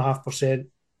 4.5%.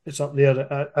 It's up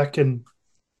there. I can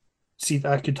see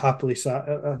that I could happily sit.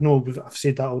 I know I've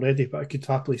said that already, but I could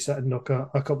happily sit and knock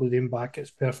a couple of them back.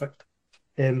 It's perfect.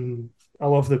 I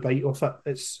love the bite of it.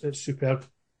 It's superb.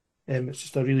 It's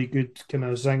just a really good kind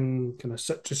of zing, kind of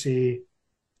citrusy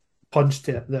punch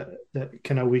to it that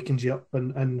kind of wakens you up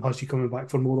and has you coming back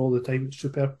for more all the time. It's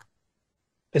superb.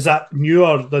 Is that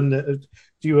newer than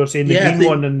you were saying, the green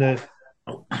one and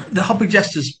the Hoppy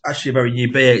Jester's actually a very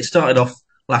new beer. It started off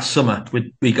last summer.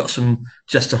 We got some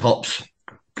Jester hops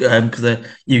because they're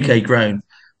UK grown.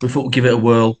 We thought we'd give it a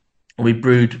whirl, and we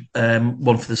brewed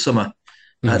one for the summer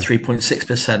at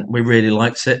 3.6%. We really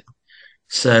liked it,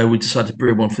 so we decided to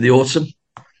brew one for the autumn.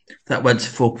 That went to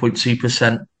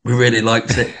 4.2%. We really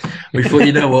liked it. We thought,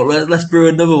 you know what, let's brew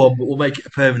another one, but we'll make it a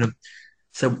permanent.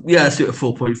 So yeah, let's do it at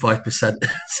 4.5%.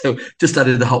 So just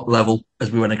added the hop level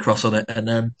as we went across on it, and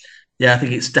I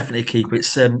think it's definitely a keeper.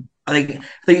 It's I think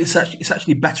it's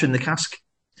actually better in the cask.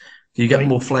 You get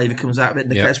more flavour comes out of it in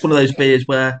the cask. It's one of those beers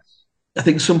where I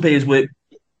think some beers were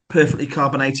perfectly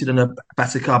carbonated and are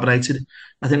better carbonated.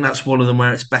 I think that's one of them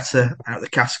where it's better out of the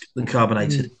cask than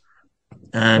carbonated.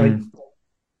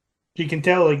 You can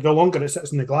tell, like, the longer it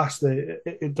sits in the glass,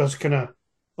 it does kind of,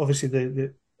 obviously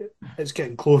it's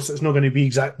getting close. It's not going to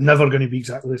be never going to be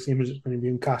exactly the same as it's going to be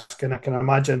in cask. And I can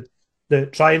imagine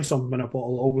that trying something in a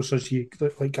bottle always has you,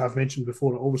 like I've mentioned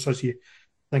before, it always has you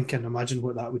thinking, imagine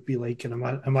what that would be like, and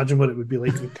imagine what it would be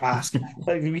like in cask.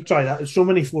 Like, we try that. There's so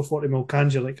many 440ml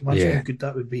cans, you're like, imagine how good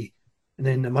that would be. And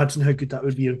then imagine how good that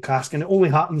would be in cask. And it only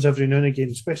happens every now and again,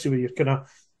 especially with your kind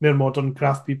of more modern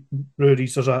craft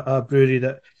breweries. There's a brewery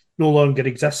that no longer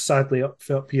exists, sadly, up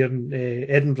here in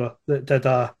Edinburgh, that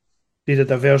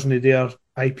did a version of their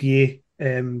IPA,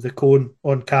 the Cone,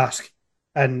 on cask,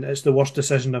 and it's the worst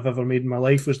decision I've ever made in my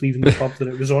life, was leaving the pub that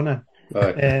it was on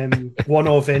in. One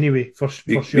of anyway, for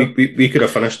sure. We could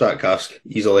have finished that cask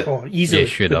easily. Oh, easily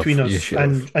between us,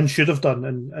 and should have done,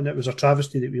 and it was a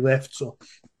travesty that we left. So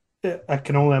I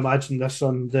can only imagine this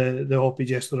on the Hoppy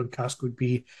Jester and cask would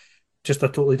be just a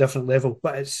totally different level.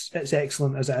 But it's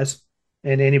excellent as it is,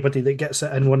 and anybody that gets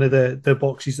it in one of the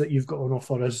boxes that you've got on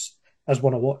offer is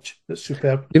one to watch. It's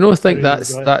superb. You know, I think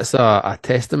that's a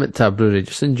testament to a brewery,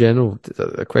 just in general.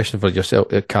 A question for yourself,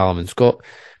 Callum and Scott.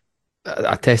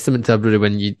 A testament to a brewery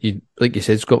when you like you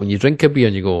said, Scott, when you drink a beer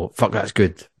and you go, fuck, that's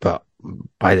good, but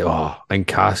in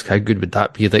cask, how good would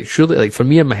that be? Like, surely, like, for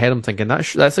me in my head, I'm thinking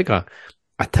that's like a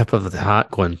tip of the hat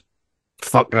going,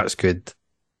 fuck, that's good.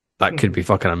 That could be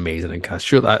fucking amazing in cask.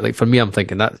 Sure, that, like, for me, I'm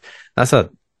thinking that's a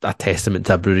testament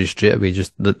to a brewery straight away,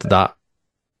 just that. I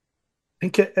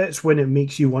think it's when it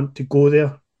makes you want to go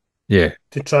there,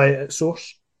 to try it at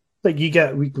source. Like,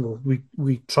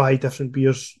 we try different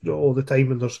beers all the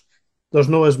time, and there's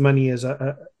not as many as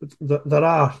there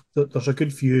are. There's a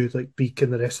good few, like Beak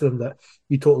and the rest of them, that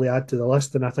you totally add to the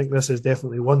list, and I think this is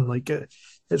definitely one. Like,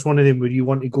 it's one of them where you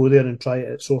want to go there and try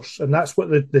it at source, and that's what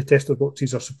the tester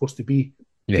boxes are supposed to be,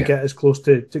 to get as close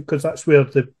to, because that's where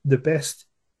the best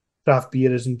craft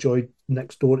beer is enjoyed,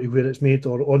 next door to where it's made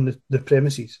or on the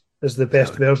premises, is the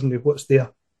best version of what's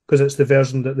there, because it's the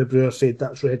version that the brewer said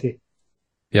that's ready.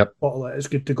 Yep. Bottle it, it's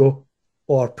good to go.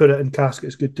 Or put it in cask,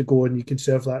 it's good to go, and you can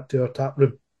serve that to our tap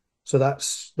room. So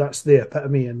that's the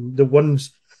epitome. And the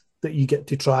ones that you get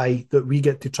to try, that we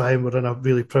get to try, and we're in a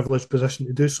really privileged position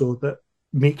to do so, that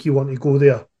make you want to go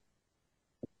there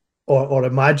or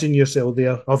imagine yourself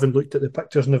there, having looked at the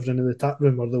pictures and everything in the tap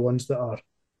room, are the ones that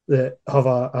have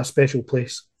a special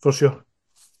place for sure.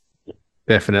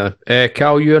 Definitely.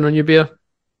 Cal, you in on your beer?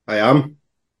 I am.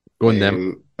 Go on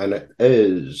then. And it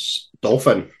is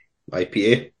Dolphin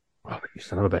IPA. Oh, you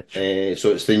son of a bitch.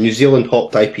 So it's the New Zealand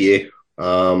hopped IPA,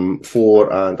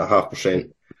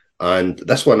 4.5%. And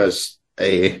this one is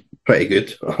pretty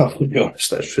good. I'll be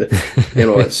honest. It's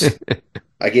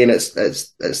again,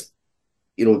 it's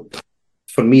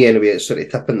for me anyway, it's sort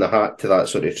of tipping the hat to that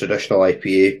sort of traditional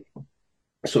IPA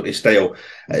sort of style.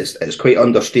 It's quite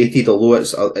understated, although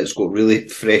it's got really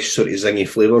fresh sort of zingy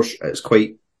flavours. It's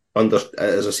quite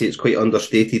as I say, it's quite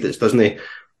understated.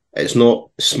 It's not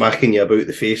smacking you about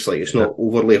the face, like it's not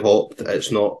overly hopped. It's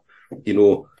not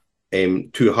too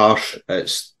harsh.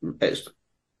 It's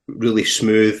really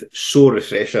smooth, so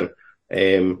refreshing.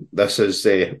 This is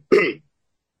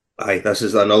this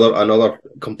is another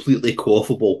completely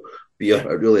quaffable beer.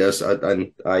 It really is,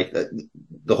 and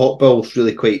the hop bill's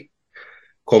really quite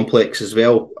complex as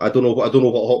well. I don't know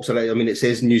what hops are in it. I mean, it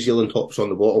says New Zealand hops on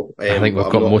the bottle. I think we've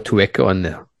got Motueka on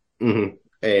there.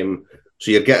 Mm-hmm.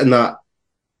 So you're getting that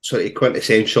sort of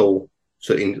quintessential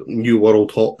sort of New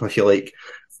World hop, if you like,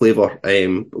 flavour.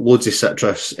 Loads of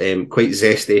citrus, quite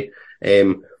zesty.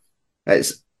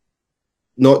 It's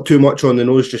not too much on the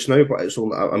nose just now, but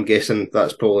I'm guessing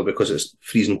that's probably because it's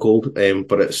freezing cold.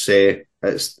 But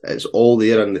it's all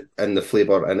there in the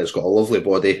flavour, and it's got a lovely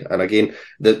body. And again,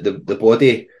 the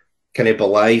body kind of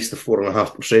belies the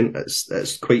 4.5%.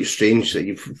 It's quite strange that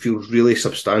you feel really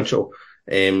substantial,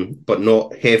 but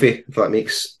not heavy. If that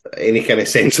makes any kind of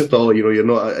sense at all, you're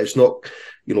not. It's not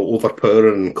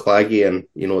overpowering and claggy and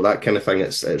that kind of thing.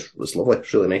 It's lovely.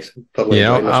 It's really nice. Totally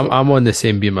I'm on the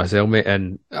same beer myself, mate,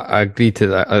 and I agree to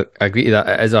that. I agree to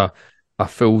that. It is a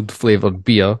full flavoured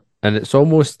beer, and it's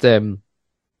almost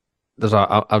there's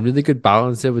a really good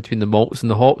balance there between the malts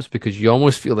and the hops, because you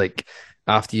almost feel like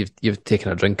after you've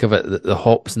taken a drink of it, the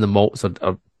hops and the malts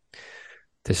are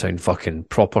to sound fucking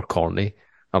proper corny,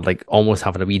 are like almost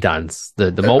having a wee dance.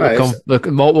 The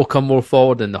malt will come more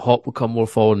forward, and the hop will come more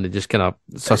forward, and they just kind of.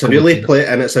 It's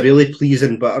a really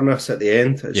pleasing bitterness at the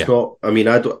end. It's not. I mean,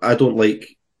 I don't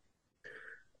like.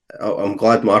 I'm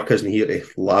glad Mark isn't here to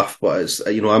laugh, but it's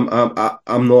I'm not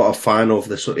a fan of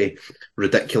the sort of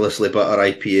ridiculously bitter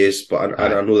IPAs, but I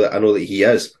know that he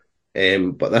is.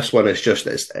 But this one is just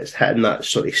it's hitting that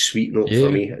sort of sweet note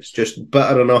for me. It's just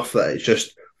bitter enough that it's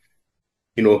just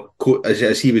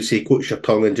as he would say, coats your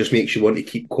tongue and just makes you want to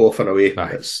keep coughing away.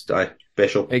 It's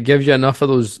special. It gives you enough of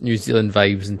those New Zealand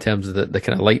vibes in terms of the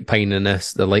kind of light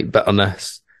pininess, the light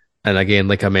bitterness. And again,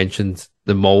 like I mentioned,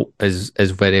 the malt is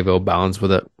very well balanced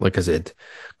with it. Like I said,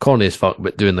 corny as fuck,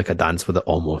 but doing like a dance with it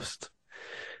almost.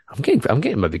 I'm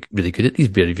getting maybe really good at these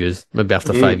beer reviews. Maybe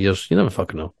after 5 years, you never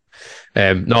fucking know.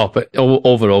 No, but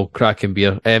overall, cracking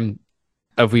beer.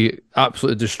 Have we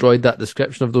absolutely destroyed that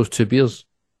description of those two beers?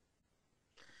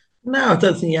 No, I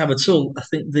don't think you have at all. I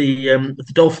think the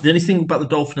Dolphin. The only thing about the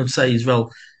Dolphin I'd say as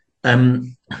well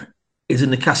is in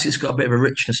the cask, it's got a bit of a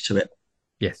richness to it.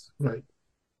 Yes, right.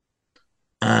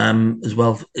 As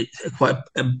well, quite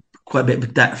a bit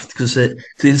of depth because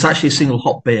it's actually a single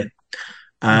hop beer.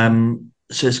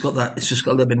 So it's got that. It's just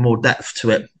got a little bit more depth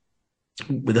to it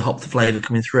with the flavour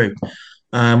coming through,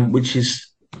 which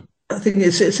is, I think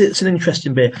it's an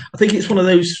interesting beer. I think it's one of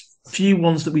those few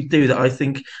ones that we do that I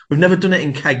think we've never done it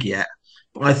in keg yet,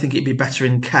 but I think it'd be better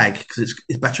in keg because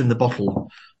it's better in the bottle,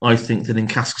 I think, than in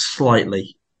cask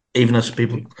slightly, even though some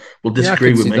people will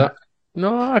disagree with me. That.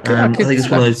 No, I think it's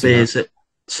one of those beers that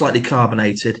slightly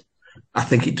carbonated. I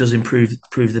think it does improve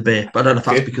the beer, but I don't know if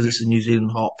that's because it's a New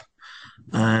Zealand hop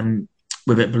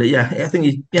with it. But I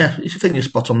think you're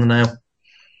spot on the nail.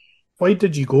 Why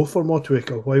did you go for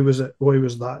Motueka? Why was that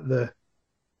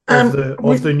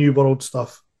of the New World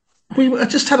stuff? I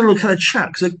just had a little kind of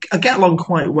chat because I get along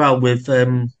quite well with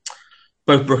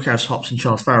both Brookhouse Hops and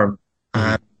Charles Farren,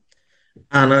 and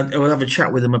I would have a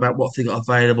chat with them about what they got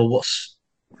available,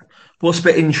 what's a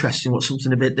bit interesting, what's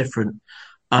something a bit different,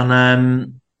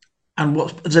 and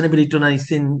has anybody done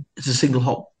anything as a single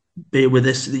hop beer with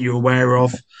this that you're aware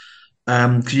of?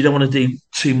 Because you don't want to do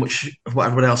too much of what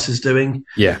everyone else is doing.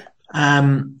 Yeah.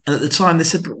 And at the time they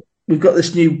said, we've got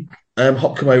this new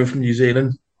hop come over from New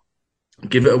Zealand,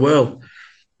 give it a whirl.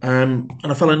 And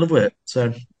I fell in love with it.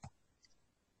 So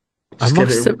I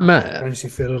must admit, fancy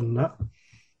fairer than that.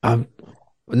 Now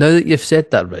that you've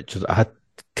said that, Richard, I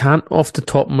can't off the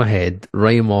top of my head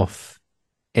rhyme off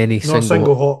any Not a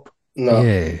single hop. No.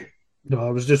 Yeah. No,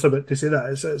 I was just about to say that.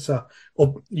 It's a.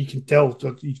 Oh, you can tell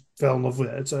that you fell in love with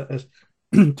it. It's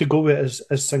to go with it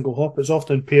as single hop. It's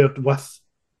often paired with.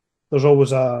 There's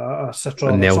always a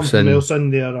Citra or something else in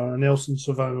there, or a Nelson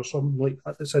Sauvin or something like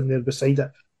that that's in there beside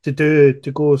it.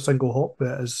 To go single hop with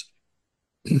it is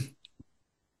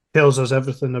tells us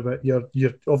everything about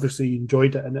you obviously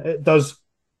enjoyed it, and it does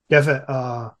give it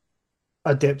a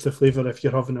depth of flavour if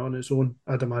you're having it on its own,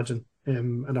 I'd imagine.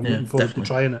 And I'm looking forward to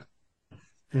trying it.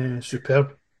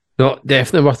 Superb. No,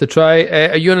 definitely worth a try.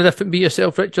 Are you on a different beat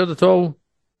yourself, Richard, at all?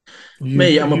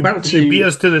 I'm about to beat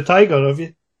us to the tiger, have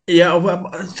you? Yeah,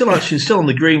 I'm still on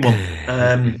the green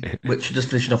one, which just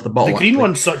finishing off the bottle. The green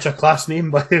one's such a class name,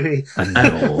 by the way.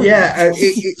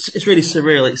 It's really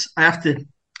surreal. I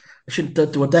shouldn't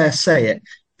do I dare say it.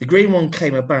 The green one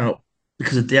came about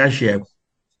because of Diageo.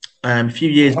 A few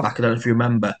years back, I don't know if you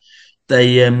remember,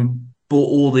 they bought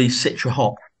all the Citra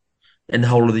hop in the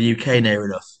whole of the UK near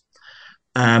enough.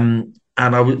 And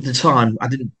at the time, I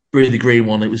didn't brew the green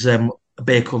one. It was a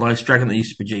beer called Ice Dragon that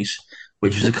used to produce,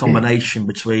 which was a combination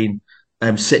between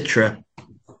Citra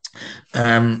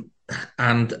and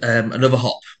another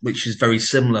hop, which is very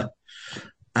similar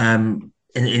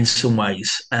in some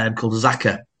ways, called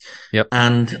Zaka. Yep.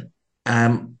 And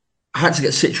I had to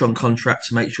get Citra on contract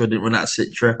to make sure I didn't run out of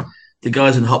Citra. The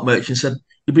guys in Hop Merchant said,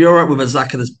 "You'll be all right with a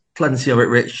Zaka. There's plenty of it,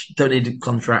 Rich. Don't need a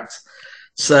contract."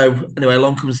 So anyway,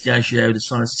 along comes Diageo,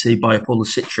 decides to buy up all the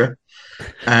Citra.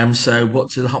 So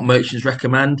what do the Hop Merchants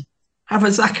recommend? Have a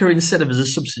Zaka instead of as a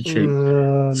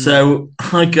substitute. So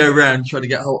I go around trying to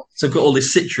get hold. So I've got all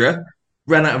this Citra,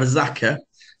 ran out of a Zaka,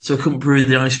 so I couldn't brew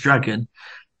the Ice Dragon.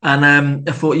 And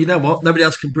I thought, you know what? Nobody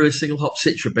else can brew a single hop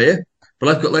Citra beer, but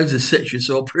I've got loads of Citra,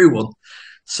 so I'll brew one.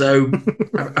 So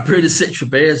I brewed a Citra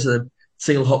beer as a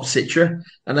single hop Citra,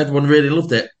 and everyone really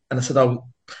loved it. And I said, "Oh,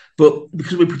 but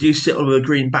because we produced it on a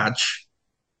green badge,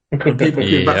 when people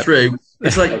came back through,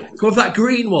 it's like, go with that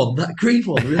green one, we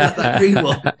like that green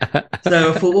one."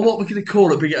 So I thought, well, what we're going to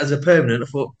call it, bring it as a permanent. I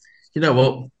thought, you know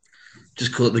what?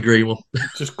 Just call it the green one.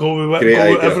 Just go with what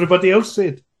everybody else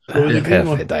said.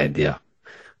 Perfect idea.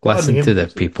 Listen to the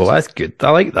people. That's good. I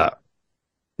like that.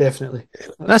 Definitely.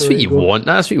 That's what you want.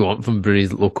 That's what you want from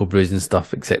breweries, local breweries and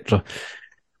stuff, etc.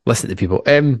 Listen to people.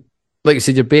 Like you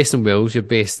said, you're based in Wales. You're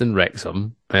based in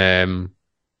Wrexham.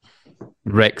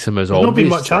 Wrexham is always. Not been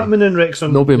much happening in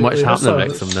Wrexham. Not been much happening in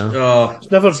Wrexham now. Oh,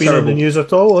 it's never been in the news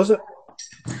at all, has it?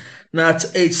 No,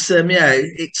 it's.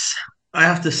 I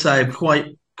have to say, I'm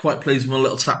quite pleased with my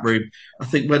little tap room. I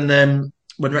think when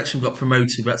Wrexham got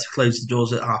promoted, we had to close the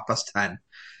doors at 10:30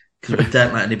 because we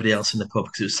didn't let anybody else in the pub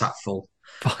because it was sat full.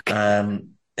 Fuck.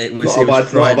 It was not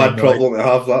a bad problem to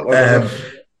have that one.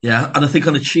 Yeah, and I think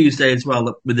on a Tuesday as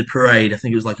well with the parade, I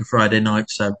think it was like a Friday night.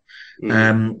 So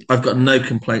I've got no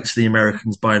complaints to the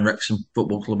Americans buying Wrexham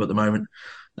Football Club at the moment.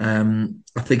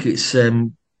 I think it's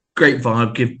great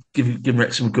vibe. Give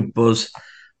Wrexham a good buzz.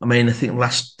 I mean, I think the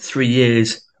last 3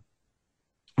 years,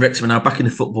 Wrexham are now back in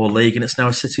the Football League, and it's now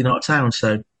a city, not a town.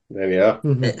 So there we are.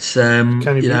 It's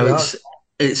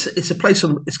it's a place.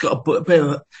 It's got a bit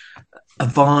of a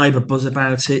vibe, a buzz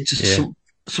about it. Just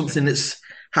something that's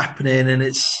happening, and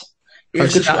that's what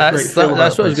I was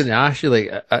going to ask you.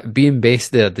 Like being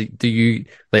based there, do you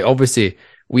like? Obviously,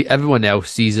 everyone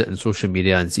else sees it on social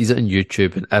media and sees it on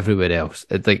YouTube and everywhere else.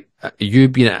 It's like you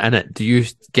being in it. Do you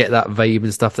get that vibe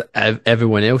and stuff that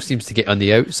everyone else seems to get on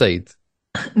the outside?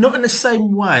 Not in the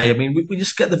same way. I mean, we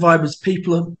just get the vibe as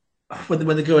people when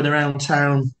they're going around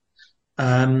town,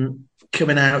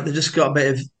 coming out. They've just got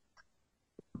a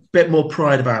bit more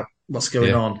pride about what's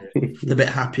going on. They're a bit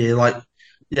happier. Like,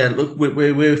 yeah, look,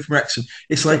 we're from Wrexham.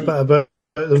 It's like a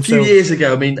few years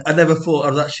ago. I mean, I never thought I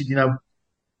was actually,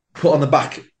 put on the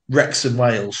back Wrexham,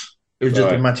 Wales. It was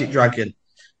just a Magic Dragon.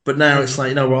 But now it's like,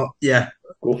 you know what? Yeah,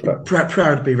 go for it.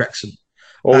 Proud to be Wrexham.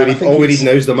 All we need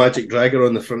now is the Magic Dragon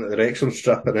on the front of the Wrexham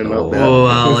strip, and then well,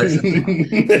 I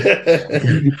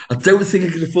don't think I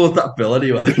can afford that bill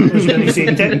anyway.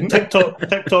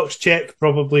 TikTok's check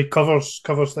probably covers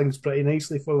things pretty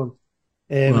nicely for them.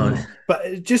 But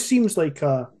it just seems like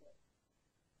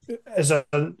as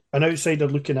an outsider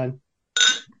looking in,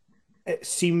 it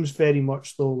seems very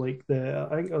much though like I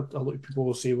think a lot of people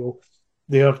will say, well,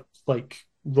 they're like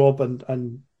Rob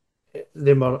and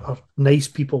them are nice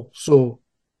people, so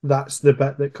that's the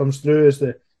bit that comes through is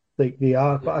they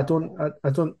are. But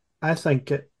I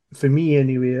think it, for me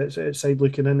anyway, it's outside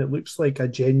looking in, it looks like a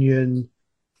genuine.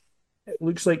 It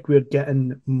looks like we're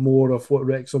getting more of what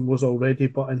Wrexham was already,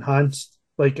 but enhanced.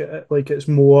 Like it's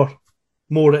more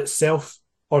itself.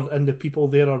 and the people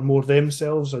there are more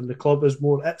themselves, and the club is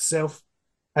more itself,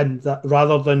 and that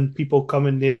rather than people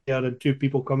coming there and two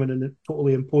people coming in and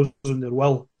totally imposing their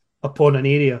will upon an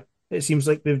area, it seems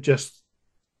like they've just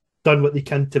done what they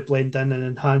can to blend in and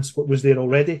enhance what was there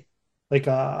already, like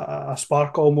a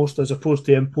spark almost, as opposed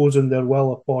to imposing their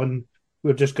will upon.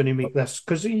 We're just going to make this,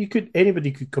 because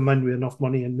anybody could come in with enough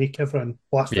money and make everything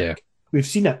plastic. Yeah. We've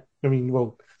seen it. I mean,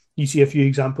 well, you see a few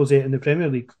examples of it in the Premier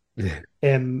League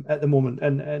at the moment,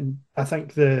 and I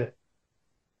think the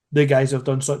guys have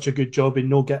done such a good job in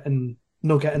not getting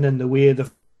in the way of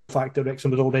the fact that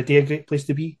Wrexham was already a great place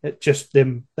to be. It's just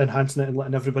them enhancing it and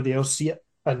letting everybody else see it,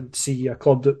 and see a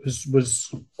club that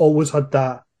was always had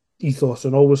that ethos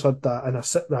and always had that, and a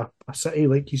city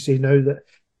like you say now that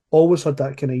always had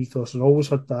that kind of ethos and always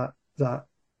had that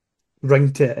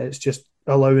ring to it. It's just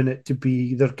allowing it to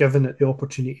be, they're giving it the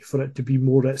opportunity for it to be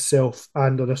more itself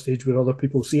and on a stage where other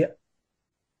people see it.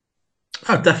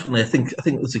 Oh, definitely. I think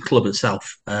there's a club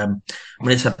itself. I mean,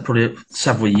 it's had probably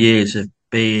several years of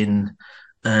being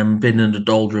in the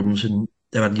doldrums, and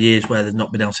they've had years where they've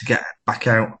not been able to get back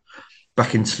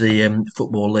into the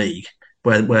football league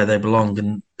where they belong.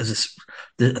 And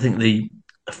I think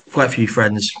quite a few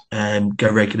friends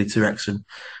go regularly to Wrexham, and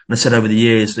I said over the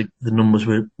years the numbers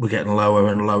were getting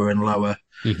lower and lower and lower,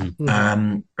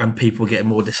 and people were getting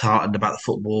more disheartened about the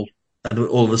football, and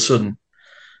all of a sudden,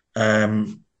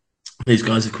 these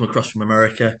guys have come across from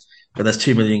America, and there's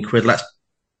 £2 million.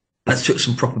 Let's chuck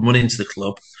some proper money into the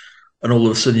club, and all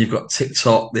of a sudden you've got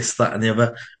TikTok, this, that, and the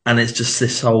other, and it's just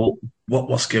this whole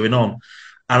what's going on.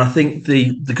 And I think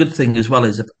the good thing as well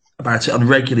is about it on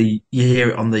regularly, you hear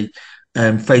it on the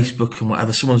Facebook and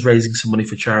whatever. Someone's raising some money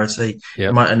for charity. Yep.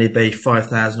 It might only be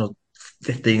 5,000 or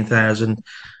 15,000,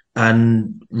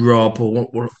 and Rob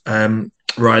or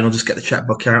Ryan will just get the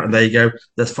checkbook out, and there you go.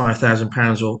 There's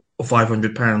 £5,000 or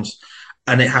 £500,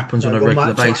 and it happens on a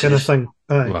regular basis. Kind of thing.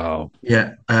 Wow.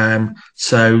 Yeah.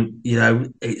 So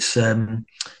it's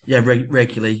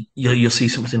regularly you'll see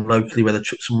something locally where they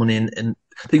chuck some money in, and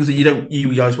things that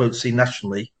you guys won't see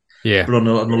nationally. Yeah. But on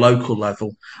a local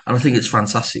level, and I think it's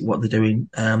fantastic what they're doing.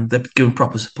 They're giving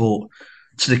proper support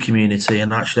to the community,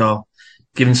 and actually are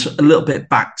giving a little bit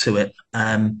back to it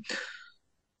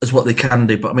as what they can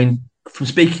do. But I mean, from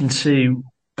speaking to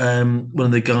one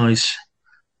of the guys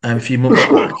a few months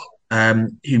back,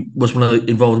 who was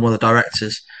involved in one of the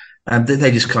directors,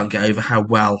 they just can't get over how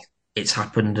well it's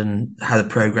happened and how the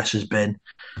progress has been,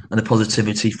 and the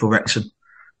positivity for Wrexham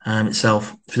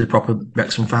itself, for the proper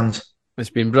Wrexham fans. It's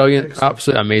been brilliant,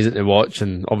 absolutely amazing to watch,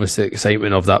 and obviously the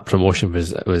excitement of that promotion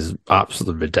was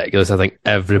absolutely ridiculous. I think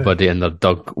everybody in their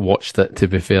dug watched it. To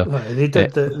be fair, they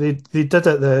did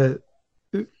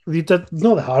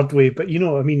not the hard way, but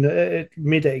it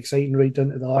made it exciting right down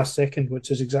to the last second, which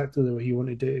is exactly the way you want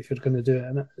to do it if you're going to do it.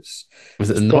 And was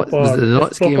it the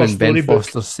Notts game and Ben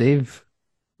Foster's save?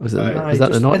 Was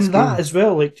that the Notts game? That as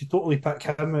well, like to totally pick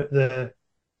him out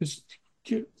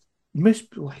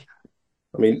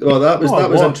I mean, well, that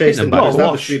was interesting because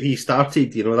that was where he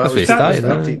started. That was started.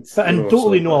 And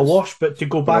totally not a wash, but to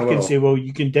go back and say, well,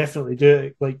 you can definitely do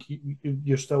it. Like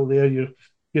you're still there. You're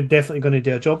definitely going to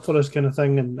do a job for us, kind of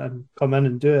thing, and come in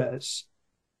and do it. It's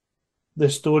the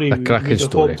story. A cracking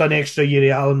story. Hoped an extra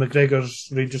year of Alan McGregor's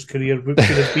Rangers career could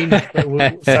have been,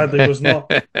 but sadly was not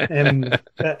at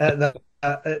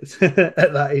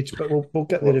that age. But we'll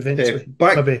get there eventually.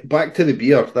 Back to the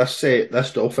beer.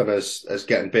 This Dolphin is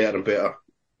getting better and better.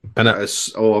 And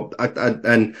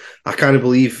I can't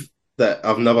believe that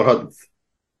I've never had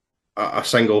a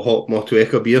single hop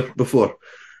Motueka beer before.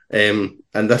 And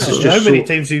this is just how many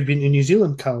times have you been to New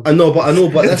Zealand, Cal? I know,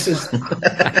 but this is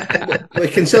we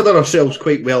consider ourselves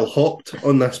quite well hopped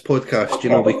on this podcast.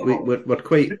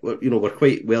 We're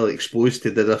quite well exposed to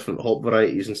the different hop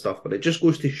varieties and stuff. But it just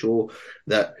goes to show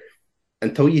that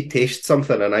until you taste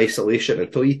something in isolation,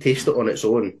 until you taste it on its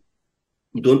own,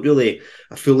 you don't really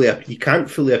you can't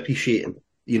fully appreciate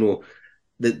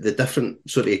the different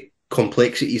sort of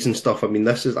complexities and stuff. I mean,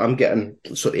 I'm getting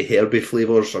sort of herby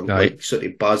flavours and like sort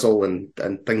of basil and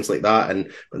things like that,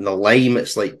 and the lime,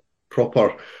 it's like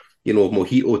proper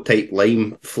mojito type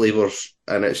lime flavours,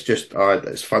 and it's just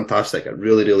it's fantastic. It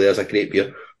really, really is a great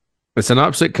beer. It's an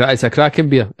absolute it's a cracking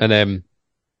beer, and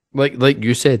like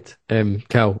you said,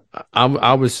 Cal,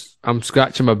 I'm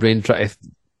scratching my brain trying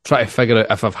to figure out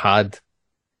if I've had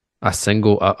a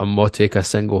Motueka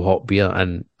single hop beer,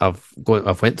 and I've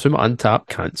went through my Untapped,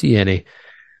 can't see any.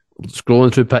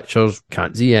 Scrolling through pictures,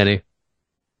 can't see any.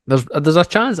 There's a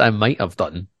chance I might have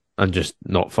done and just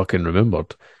not fucking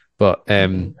remembered. But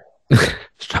I'll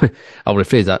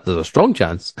rephrase that. There's a strong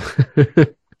chance.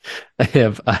 I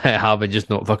have and just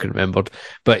not fucking remembered.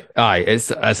 But aye,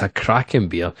 it's a cracking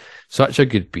beer, such a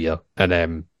good beer,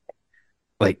 and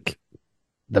like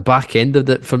the back end of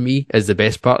it for me is the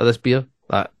best part of this beer.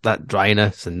 That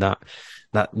dryness and that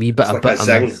wee bit It's of like a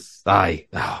zing. bitterness. Aye,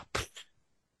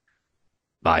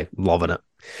 aye, loving it.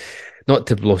 Not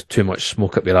to blow too much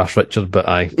smoke up your ass, Richard, but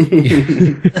aye.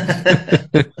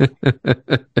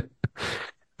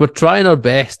 We're trying our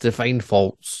best to find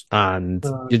faults, and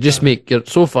you just make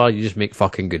so far you just make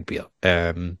fucking good beer.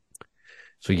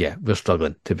 So yeah, we're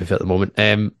struggling to be fair at the moment.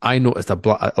 I noticed a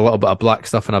little bit of black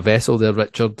stuff in a vessel there,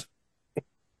 Richard.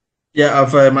 Yeah,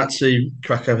 I've had to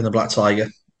crack open the Black Tiger.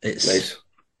 It's Nice.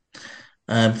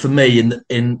 for me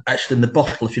in actually in the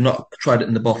bottle. If you've not tried it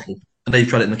in the bottle, I know you've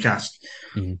tried it in the cask.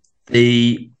 Mhm.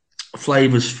 The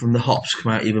flavors from the hops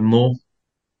come out even more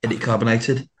in it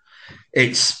carbonated.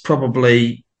 It's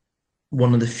probably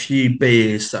one of the few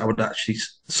beers that I would actually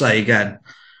say again.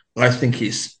 I think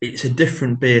it's a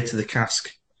different beer to the cask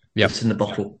Yep. that's in the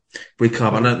bottle with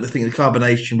carbon. I don't think the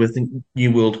carbonation with the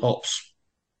New World hops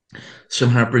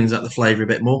somehow brings out the flavour a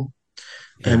bit more,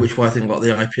 which why I think a lot of the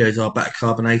IPOs are better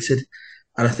carbonated.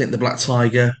 And I think the Black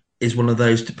Tiger is one of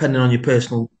those, depending on your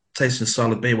personal taste and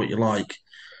style of beer, what you like.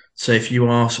 So if you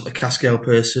are sort of a cask ale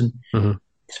person, Mhm.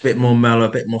 it's a bit more mellow, a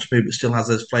bit more smooth, but still has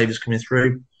those flavours coming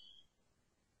through.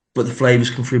 But the flavours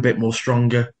come through a bit more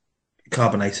stronger,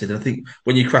 carbonated. And I think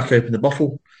when you crack open the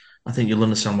bottle, I think you'll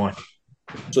understand why.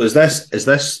 So is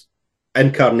this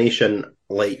incarnation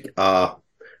like a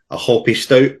hoppy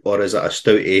stout, or is it a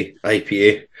stouty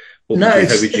IPA?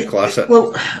 How would you class it?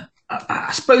 Well,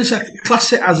 I suppose I could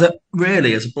class it as a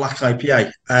black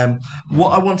IPA. What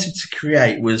I wanted to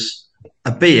create was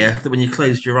a beer that when you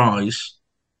closed your eyes,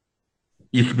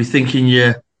 you could be thinking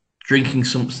you're drinking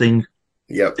something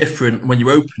Yep. different. When you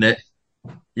open it,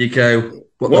 you go,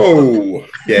 whoa,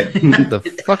 yeah. What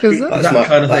the fuck is that?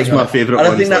 That's my favourite one.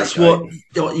 And I think that's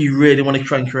what you really want to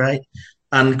try and create.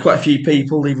 And quite a few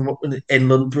people, even in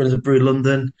London, as a Brew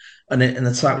London, and in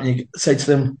the tap, when you say to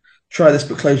them, try this,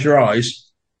 but close your eyes,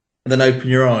 and then open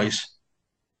your eyes.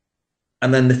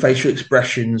 And then the facial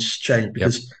expressions change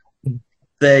because if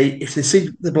they see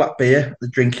the black beer, they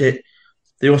drink it,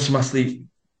 they automatically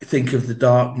think of the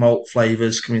dark malt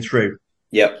flavours coming through.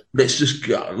 Yep. But it's just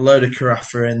got a load of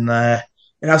carafa in there.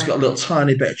 It has got a little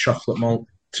tiny bit of chocolate malt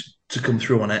to come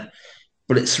through on it.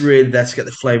 But it's really there to get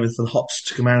the flavours of the hops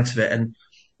to come out of it. And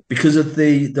because of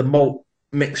the malt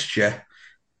mixture,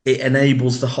 it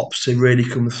enables the hops to really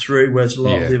come through. Whereas a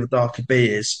lot of the other darker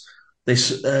beers, they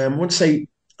I wouldn't say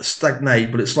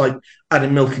stagnate, but it's like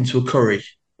adding milk into a curry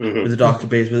with the darker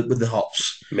beers with the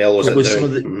hops. Mellows it some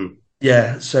of the, down.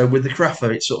 Yeah, so with the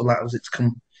carafa, it sort of allows it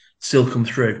to still come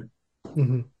through.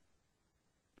 Mm-hmm.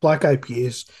 Black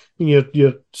IPAs,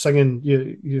 you're singing,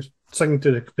 you're singing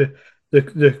to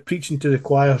the preaching to the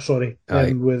choir. Sorry,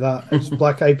 with that, it's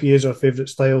Black IPA is our favourite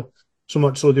style. So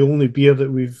much so, the only beer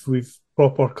that we've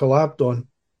proper collabed on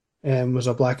was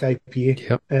a Black IPA.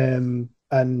 Yep. And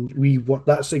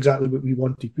that's exactly what we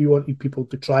wanted. We wanted people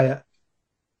to try it,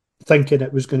 thinking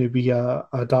it was going to be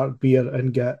a dark beer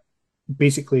and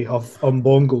basically have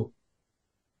umbongo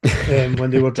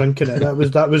when they were drinking it.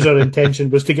 That was our intention,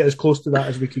 was to get as close to that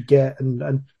as we could get,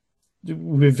 and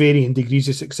with varying degrees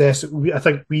of success. I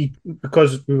think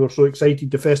because we were so excited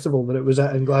the festival that it was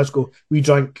at in Glasgow, we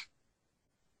drank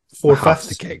 4/5.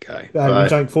 The keg guy. We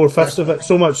drank 4/5 of it,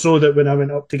 so much so that when I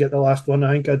went up to get the last one,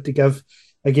 I think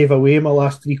I gave away my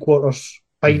last 3/4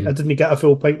 pint. Mm-hmm. I didn't get a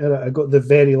full pint of it. I got the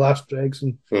very last dregs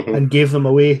and gave them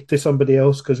away to somebody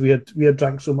else because we had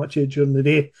drank so much of it during the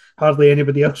day. Hardly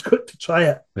anybody else got to try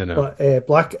it.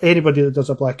 But anybody that does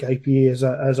a black IPA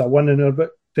is a win in our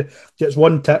book. Gets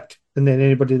one tick, and then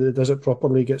anybody that does it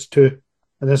properly gets two.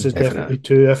 And this is definitely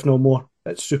two, if no more.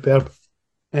 It's superb.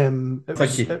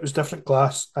 It was different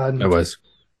class, and it was.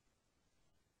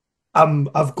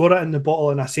 I've got it in the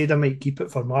bottle, and I said I might keep it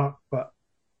for Mark, but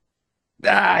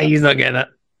he's not getting it.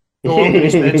 No,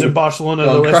 he's in Barcelona.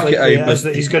 The list likely is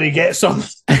that he's going to get some.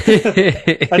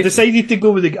 I decided to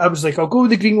go with I was like, I'll go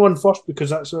with the green one first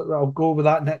because I'll go with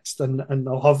that next, and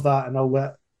I'll have that, and I'll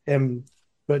let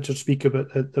Richard speak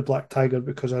about the Black Tiger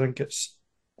because I think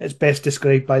it's best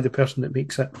described by the person that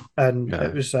makes it, and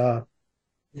it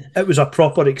was a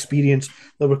proper experience.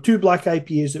 There were two black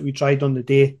IPAs that we tried on the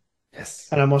day. Yes.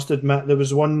 And I must admit, there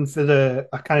was one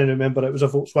I can't remember, it was a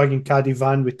Volkswagen Caddy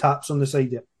van with taps on the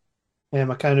side of it.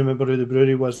 I can't remember who the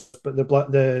brewery was, but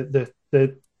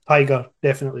the Tiger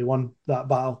definitely won that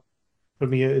battle for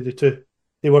me out of the two.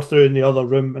 They were through in the other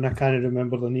room, and I can't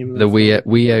remember the name of the Way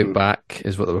Out Back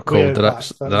is what they were called.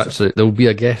 There will be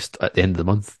a guest at the end of the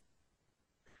month.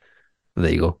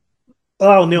 There you go.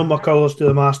 I'll nail my colours to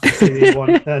the mast and say they won,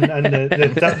 and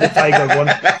the Tiger won.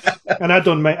 And I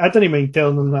don't mind. I didn't mind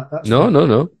telling them that. That's No, fine.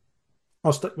 no.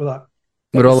 I'll stick with that.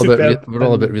 We're all Superb.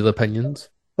 about real opinions.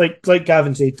 Like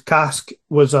Gavin said, Cask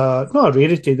was not a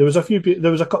rarity. There was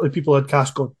a couple of people had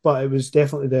Cask on, but it was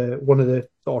definitely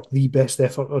the best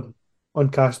effort on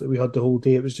Cask that we had the whole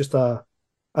day. It was just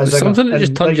something that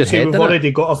just turned your head. We've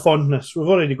already got a fondness for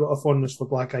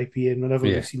Black IPA, and whenever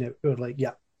we've seen it, we were like,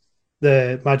 yeah,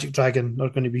 the Magic Dragon are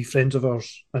going to be friends of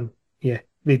ours, and yeah,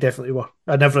 they definitely were.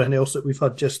 And everything else that we've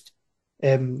had just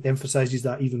emphasises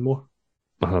that even more.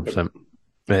 100%.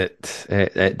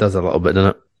 It does a little bit,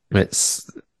 doesn't it?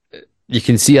 You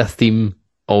can see a theme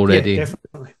already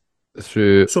definitely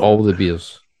through all the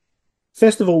beers.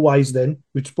 Festival wise, then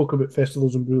we spoke about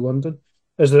festivals in Brew London.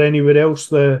 Is there anywhere else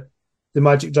the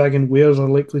Magic Dragon wares are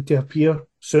likely to appear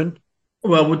soon?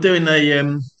 Well, we're doing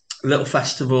a little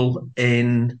festival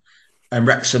in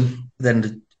Wrexham at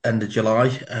the end of July.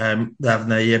 They're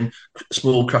having a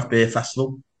small craft beer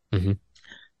festival.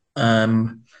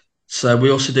 Mm-hmm. So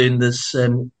we're also doing this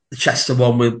the Chester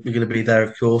one. We're going to be there,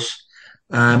 of course.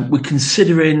 We're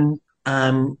considering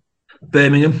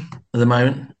Birmingham at the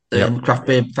moment, craft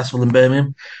beer festival in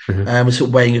Birmingham. Mm-hmm. We're sort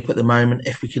of weighing up at the moment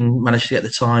if we can manage to get the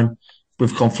time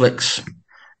with conflicts.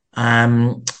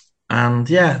 And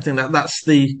yeah, I think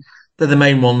they're the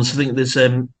main ones. I think there's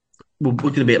we're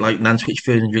going to be at like Nantwich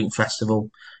Food and Drink Festival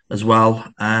as well.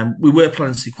 We were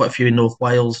planning to see quite a few in North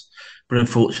Wales, but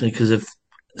unfortunately, because of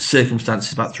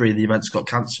circumstances, about 3 of the events got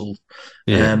cancelled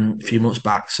a few months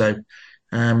back. So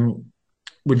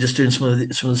we're just doing some of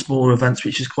the smaller events,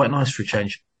 which is quite nice for a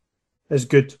change. It's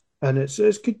good, and it's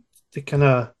good to kind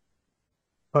of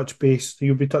touch base.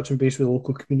 You'll be touching base with the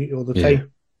local community all the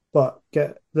time, but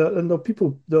there'll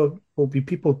be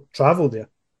people travel there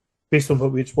based on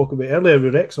what we spoke about earlier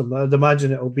with Wrexham. I'd imagine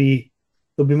there'll be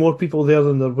more people there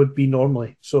than there would be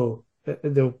normally. So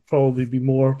there'll probably be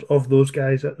more of those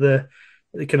guys at the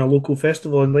kind of local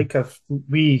festival. And like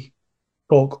we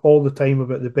talk all the time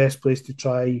about the best place to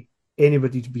try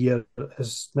anybody's beer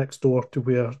is next door to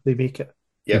where they make it.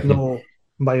 Yeah. No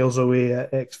miles away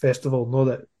at X Festival. Know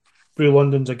that Brew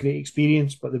London's a great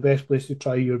experience, but the best place to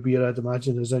try your beer, I'd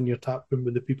imagine, is in your tap room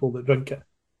with the people that drink it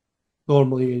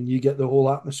normally, and you get the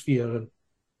whole atmosphere and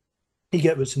you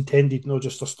get what's intended, not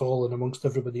just a stall and amongst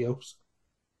everybody else.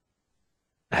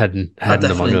 Hidden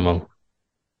among them all.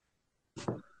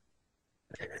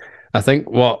 I think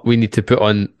what we need to put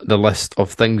on the list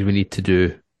of things we need to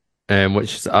do,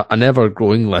 which is an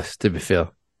ever-growing list, to be fair,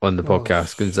 on the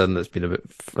podcast, considering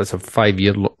it's a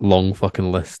 5-year long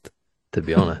fucking list, to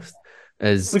be honest.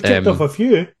 We've checked off a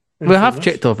few. We have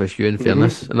checked off a few, in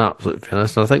fairness, in absolute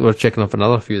fairness. And I think we're checking off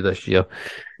another few this year.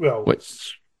 Well,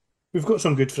 we've got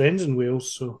some good friends in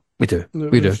Wales, so we do.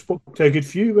 We've spoken to a good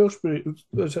few Welsh, but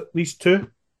there's at least 2.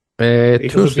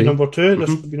 This would be number 2. This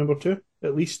would be number 2,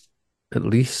 at least. At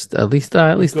least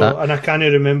that. And I can't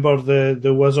remember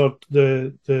the wizard.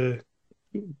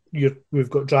 We've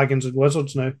got dragons and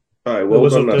wizards now. Aye,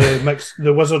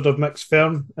 the wizard of Mixed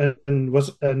Fern and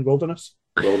Wilderness.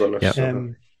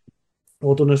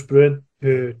 Wilderness Brewing.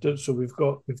 So we've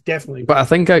definitely. But I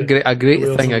think a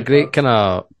great kind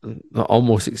of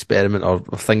almost experiment or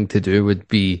thing to do would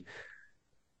be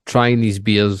trying these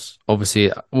beers.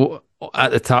 Obviously,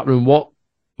 at the tap room, what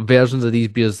versions of these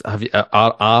beers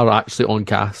are actually on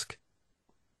cask?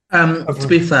 To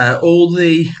be fair, all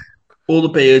the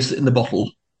beers in the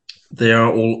bottle, they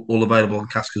are all available on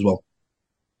cask as well.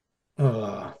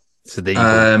 So there you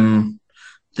go.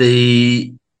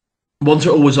 The ones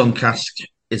that are always on cask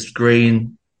is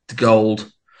green, the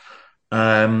gold,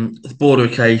 the border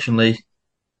occasionally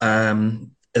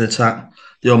in the tap.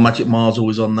 The old Magic Mars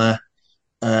always on there.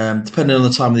 Depending on the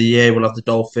time of the year, we'll have the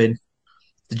Dolphin,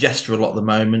 the Jester a lot at the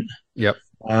moment. Yep.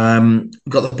 We've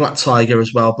got the Black Tiger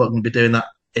as well, but I'm going to be doing that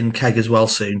in keg as well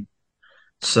soon.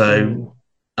 So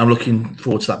I'm looking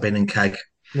forward to that being in keg.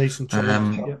 Nice and chilled.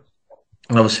 And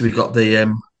obviously we've got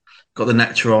the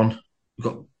Nectar on.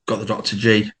 We've got the Dr.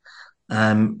 G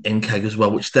in keg as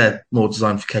well, which they're more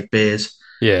designed for keg beers.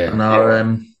 Yeah. And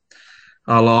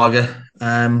our lager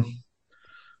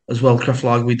as well, craft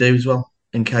lager we do as well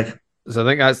in keg. So I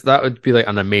think that would be like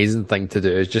an amazing thing to do,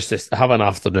 is just to have an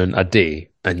afternoon, a day,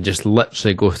 and just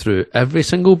literally go through every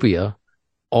single beer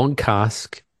on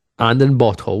cask and in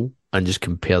bottle and just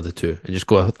compare the two, and just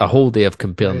go a whole day of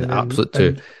comparing the absolute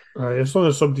two. As long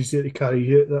as somebody's there to carry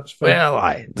you, that's fine.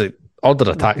 Well,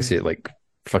 order a taxi at like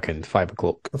fucking 5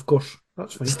 o'clock. Of course,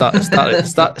 that's fine.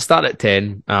 Start at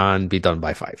 10 and be done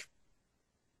by 5.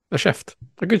 A shift,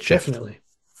 a good shift. Definitely.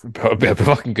 It'll be a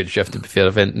fucking good shift, to be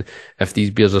fair, if these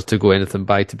beers are to go anything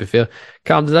by, to be fair.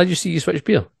 Cam, did I just see you switch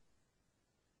beer?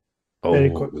 Very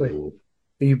quickly.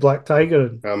 Are you Black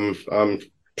Tiger? I'm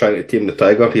trying to tame the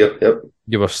tiger here. Yep.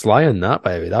 You were sly on that,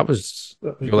 by the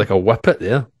way. You were like a whippet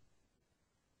there.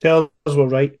 Tell us we're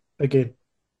right again.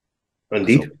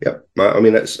 Indeed. Yep. I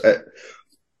mean, and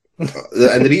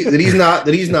the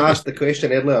reason I asked the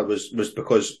question earlier was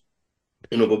because,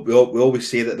 you know, we always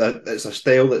say that it's a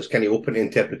style that's kind of open to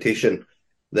interpretation,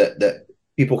 that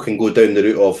people can go down the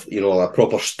route of, you know, a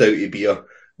proper stouty beer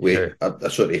with a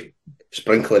sort of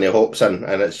sprinkling of hops in,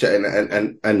 and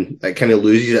it kind of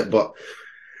loses it. But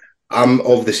I'm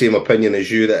of the same opinion as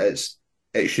you that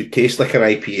it should taste like an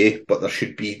IPA, but there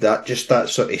should be that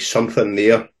sort of something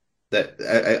there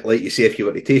that, like you say, if you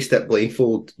were to taste it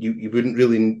blindfold, you wouldn't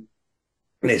really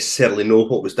necessarily know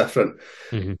what was different.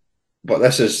 Mm-hmm. But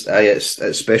this is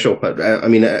it's special. I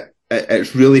mean,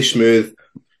 it's really smooth.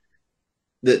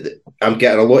 I'm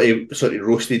getting a lot of sort of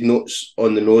roasted notes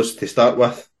on the nose to start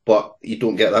with, but you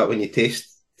don't get that when you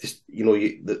taste. Just, you know,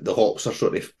 the hops are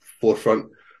sort of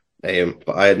forefront.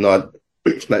 But I had not.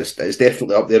 It's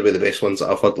definitely up there with the best ones that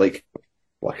I've had, like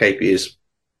black IPAs.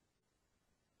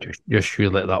 Just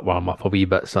you let that warm up a wee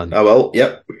bit, son. I will.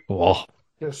 Yep. Oh.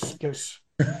 Gets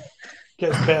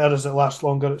better as it lasts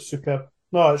longer. It's superb.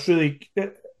 No, it's really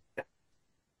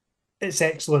it's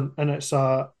excellent, and it's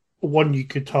one you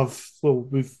could have. Well,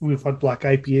 we've had black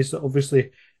IPAs that obviously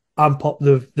amp up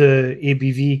the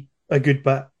ABV a good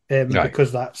bit,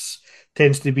 because that's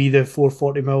tends to be the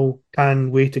 440ml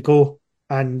can way to go,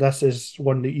 and this is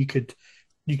one that you could,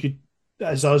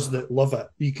 as us that love it,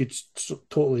 you could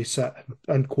totally sit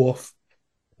and quaff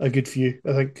a good few.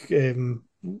 I think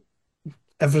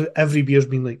every beer's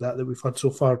been like that we've had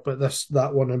so far, but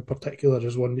that one in particular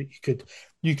is one that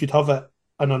you could have it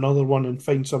and another one and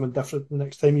find something different the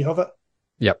next time you have it.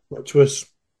 Yep. Which was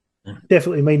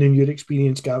definitely mine and your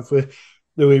experience, Gav, with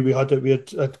the way we had it. We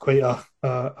had quite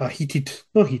a heated,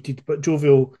 not heated, but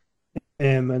jovial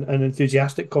and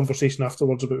enthusiastic conversation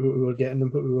afterwards about what we were getting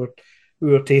and what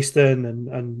we were tasting,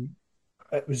 and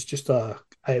it was just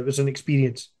it was an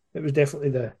experience. It was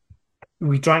definitely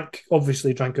we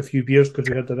obviously drank a few beers because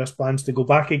we had the wristbands to go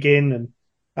back again,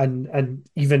 and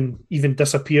even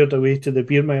disappeared away to the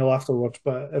beer mile afterwards.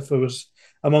 But if it was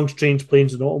amongst trains,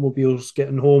 planes, and automobiles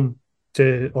getting home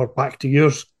or back to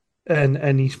yours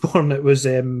in Eastbourne, it was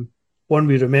one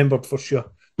we remembered for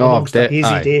sure. Amongst a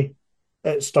hazy day,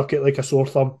 it stuck it like a sore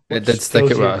thumb. It did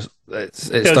stick it. It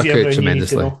stuck out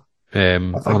tremendously.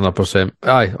 100%.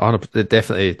 Aye, 100%. It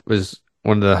definitely was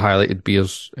one of the highlighted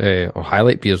beers, or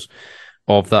highlight beers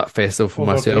of that festival for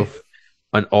myself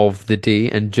and of the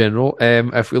day in general.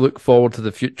 If we look forward to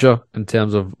the future in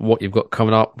terms of what you've got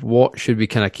coming up, what should we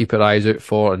kind of keep our eyes out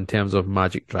for in terms of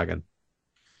Magic Dragon?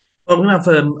 Well, I'm going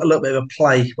to have a little bit of a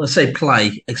play. When I say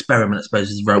play, experiment, I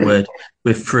suppose is the right word,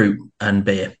 with fruit and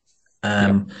beer.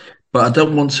 But I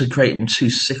don't want to create them too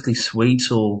sickly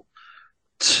sweet or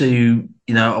too,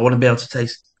 I want to be able to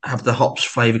have the hops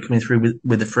flavour coming through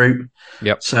with the fruit.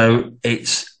 Yep. So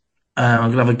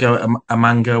I'm going to have a go at a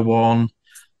mango one.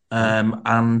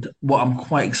 And what I'm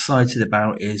quite excited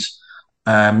about is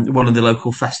one of the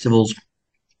local festivals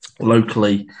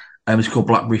locally. It's called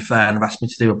Blackberry Fair, and they've asked me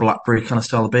to do a blackberry kind of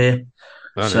style of beer.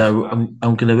 So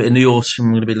I'm going to, in the autumn,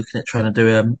 I'm going to be looking at trying to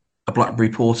do a blackberry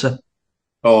porter.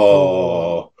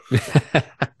 Oh.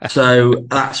 So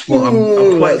that's what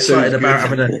I'm quite excited about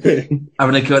having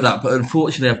a go at that. But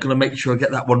unfortunately, I'm going to make sure I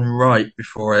get that one right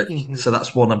before it. Mm-hmm. So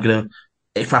that's one I'm going to,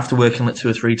 if I have to work on it 2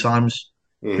 or 3 times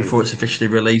before it's officially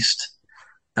released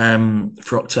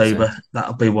for October,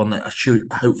 that'll be one that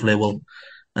hopefully will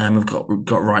have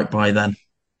got right by then.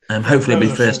 Hopefully it'll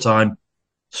be first time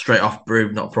straight off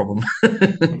brew, not a problem.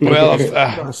 Well,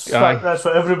 that's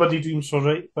what everybody dreams for,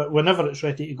 right? But whenever it's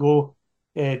ready to go,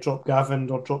 drop Gavin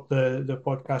or drop the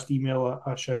podcast email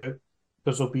a shout,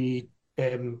 because there'll be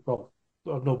there's no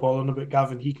bothering about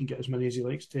Gavin. He can get as many as he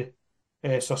likes to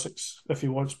Sussex if he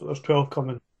wants, but there's 12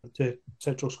 coming to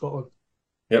Central Scotland.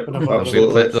 Yep,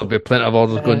 absolutely. There'll be plenty of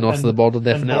orders going north of the border,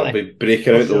 definitely. I'll be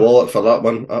breaking out the wallet for that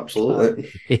one, absolutely.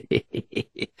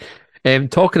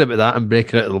 Talking about that and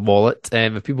breaking out the wallet,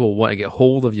 if people want to get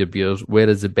hold of your beers, where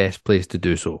is the best place to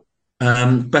do so?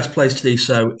 Best place to do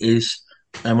so is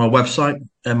our website,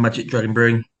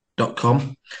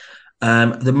 magicdragonbrewing.com.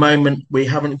 At the moment, we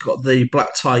haven't got the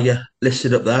Black Tiger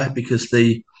listed up there because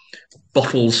the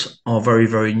bottles are very,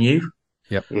 very new.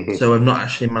 Yep. Mm-hmm. So I've not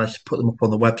actually managed to put them up on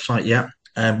the website yet,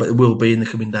 but it will be in the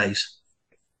coming days.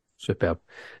 Superb.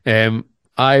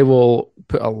 I will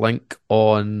put a link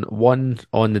on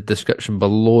the description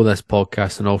below this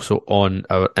podcast and also on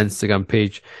our Instagram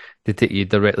page to take you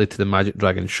directly to the Magic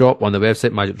Dragon shop on the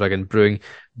website,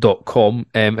 magicdragonbrewing.com.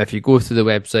 If you go through the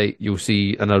website, you'll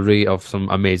see an array of some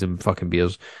amazing fucking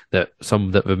beers some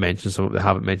that we've mentioned, some that we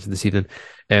haven't mentioned this evening.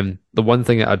 The one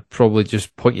thing that I'd probably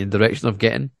just point you in the direction of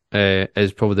getting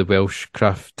is probably the Welsh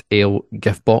Craft Ale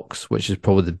gift box, which is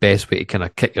probably the best way to kind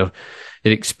of kick your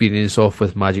experience off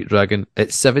with Magic Dragon.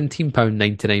 It's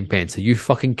 £17.99. Are you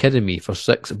fucking kidding me? For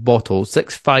 6 bottles,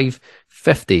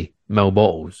 50 ml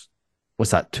bottles.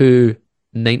 What's that?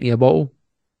 £2.90 a bottle,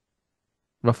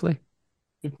 roughly.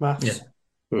 Good maths. Yeah.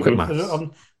 Quick maths. I'm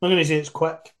not going to say it's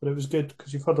quick, but it was good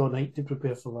because you've had all night to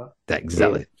prepare for that.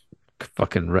 Exactly.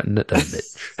 Fucking written it down,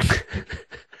 bitch.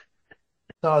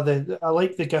 I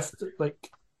like the gift.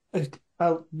 Like,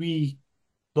 we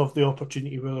love the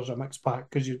opportunity where there's a mixed pack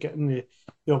because you're getting the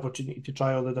opportunity to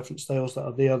try all the different styles that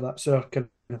are there. That's our kind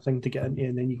of thing to get into,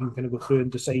 and then you can kind of go through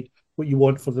and decide what you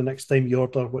want for the next time you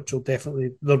order, which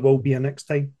there will be a next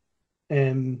time.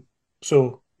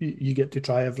 So you get to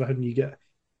try everything. You get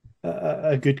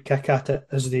a good kick at it,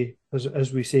 as we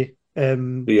say.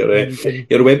 Your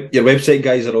website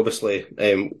guys are obviously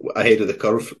ahead of the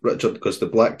curve, Richard, because the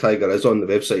Black Tiger is on the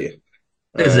website.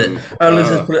 Is it?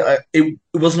 Let's put it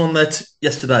wasn't on there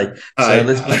yesterday, so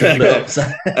let's put it up. So.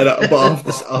 But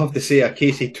I have to say, a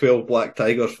case of 12 Black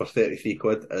Tigers for 33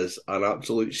 quid is an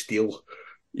absolute steal.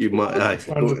 You might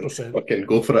 100%. Fucking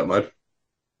go for it, man.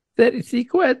 33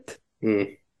 quid?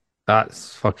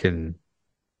 That's robbing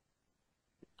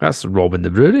the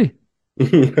brewery.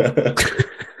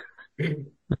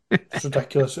 It's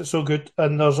ridiculous. It's so good.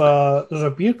 And there's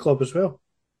a beer club as well.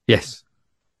 Yes.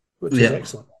 Which is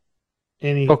excellent.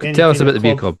 Tell us about the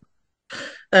beer club.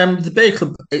 The beer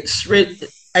club, it's really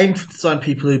aimed for design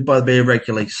people who buy the beer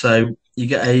regularly. So you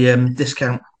get a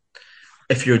discount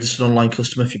if you're just an online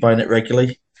customer if you're buying it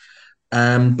regularly.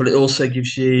 But it also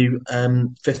gives you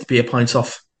 50p a pint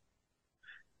off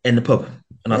in the pub,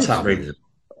 and that's tap room.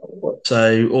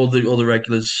 So all the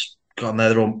regulars got on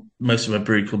there. Most of them are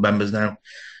Brew Club members now,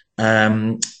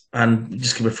 and you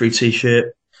just give them a free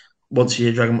T-shirt once a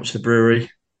year. Drag them up to the brewery,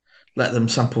 let them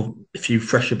sample a few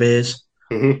fresher beers,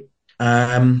 just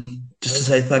to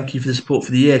say thank you for the support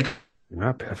for the year.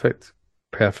 Perfect.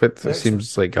 It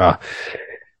seems like a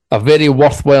very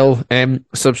worthwhile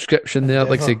subscription there.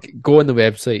 Like I say, go on the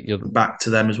website. You're back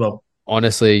to them as well.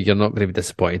 Honestly, you're not going to be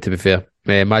disappointed, to be fair.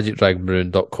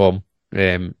 magicdragonbrewing.com.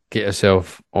 Get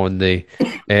yourself on the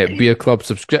beer club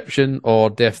subscription, or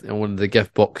definitely one of the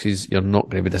gift boxes. You're not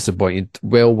going to be disappointed.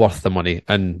 Well worth the money,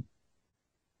 and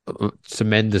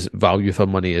tremendous value for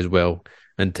money as well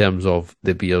in terms of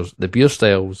the beers, the beer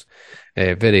styles.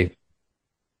 Very,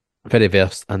 very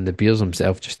versed, and the beers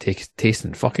themselves just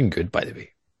tasting fucking good. By the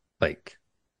way, like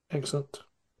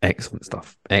excellent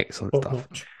stuff.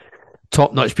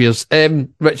 Top notch beers.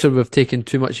 Richard, we've taken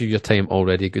too much of your time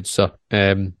already, good sir.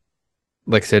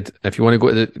 Like I said, if you want to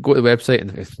go to the website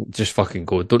and just fucking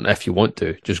go. Don't if you want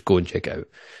to, just go and check it out.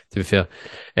 To be fair,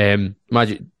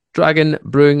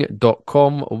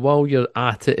 magicdragonbrewing.com. While you're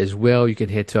at it as well, you can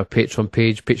head to our Patreon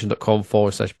page,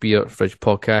 patreon.com/beer fridge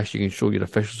podcast. You can show your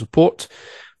official support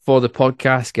for the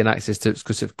podcast, get access to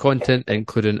exclusive content,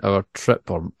 including our trip,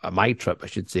 or my trip, I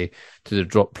should say, to the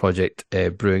Drop Project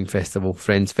Brewing Festival,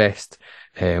 Friends Fest,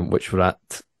 which I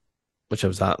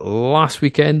was at last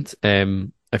weekend.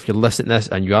 If you're listening to this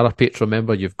and you are a Patreon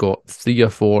member, you've got 3 or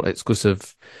 4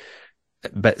 exclusive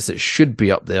bits that should be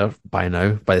up there by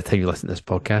now, by the time you listen to this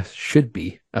podcast. Should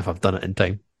be, if I've done it in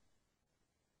time.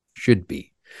 Should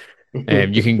be.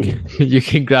 You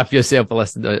can grab yourself a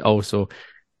listen to it also.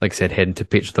 Like I said, heading to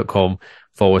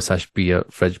patreon.com/beer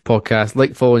fridge podcast.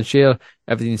 Like, follow, and share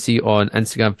everything you see on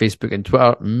Instagram, Facebook, and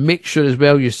Twitter. Make sure as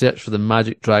well you search for the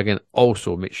Magic Dragon.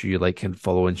 Also, make sure you like and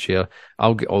follow and share.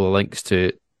 I'll get all the links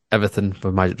to everything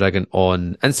for Magic Dragon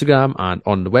on Instagram and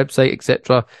on the website,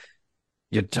 etc.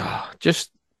 You're not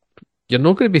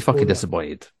going to be fucking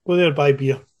disappointed. Go there, buy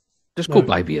beer. Just go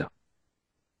buy beer.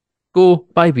 Go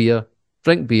buy beer,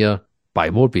 drink beer, buy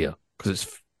more beer, because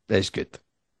it's good.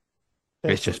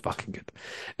 It's just fucking good.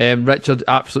 Richard,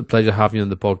 absolute pleasure having you on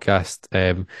the podcast.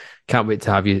 Can't wait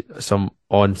to have you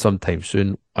on sometime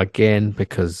soon again,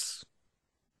 because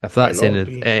if that's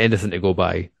anything to go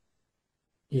by.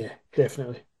 Yeah,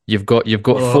 definitely. You've definitely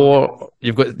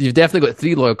got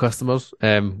 3 loyal customers.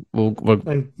 We'll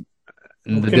the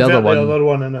other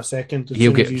one in a second.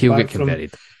 He'll get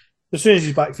converted. As soon as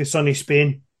he's back from sunny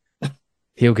Spain.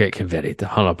 He'll get converted,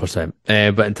 100%.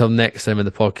 But until next time in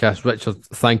the podcast, Richard,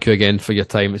 thank you again for your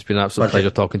time. It's been an absolute pleasure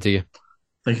talking to you.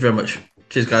 Thank you very much.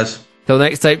 Cheers, guys. Till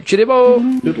next time, cheerio.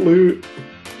 Toodaloo.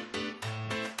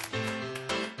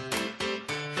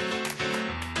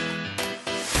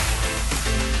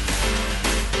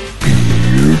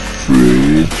 Beer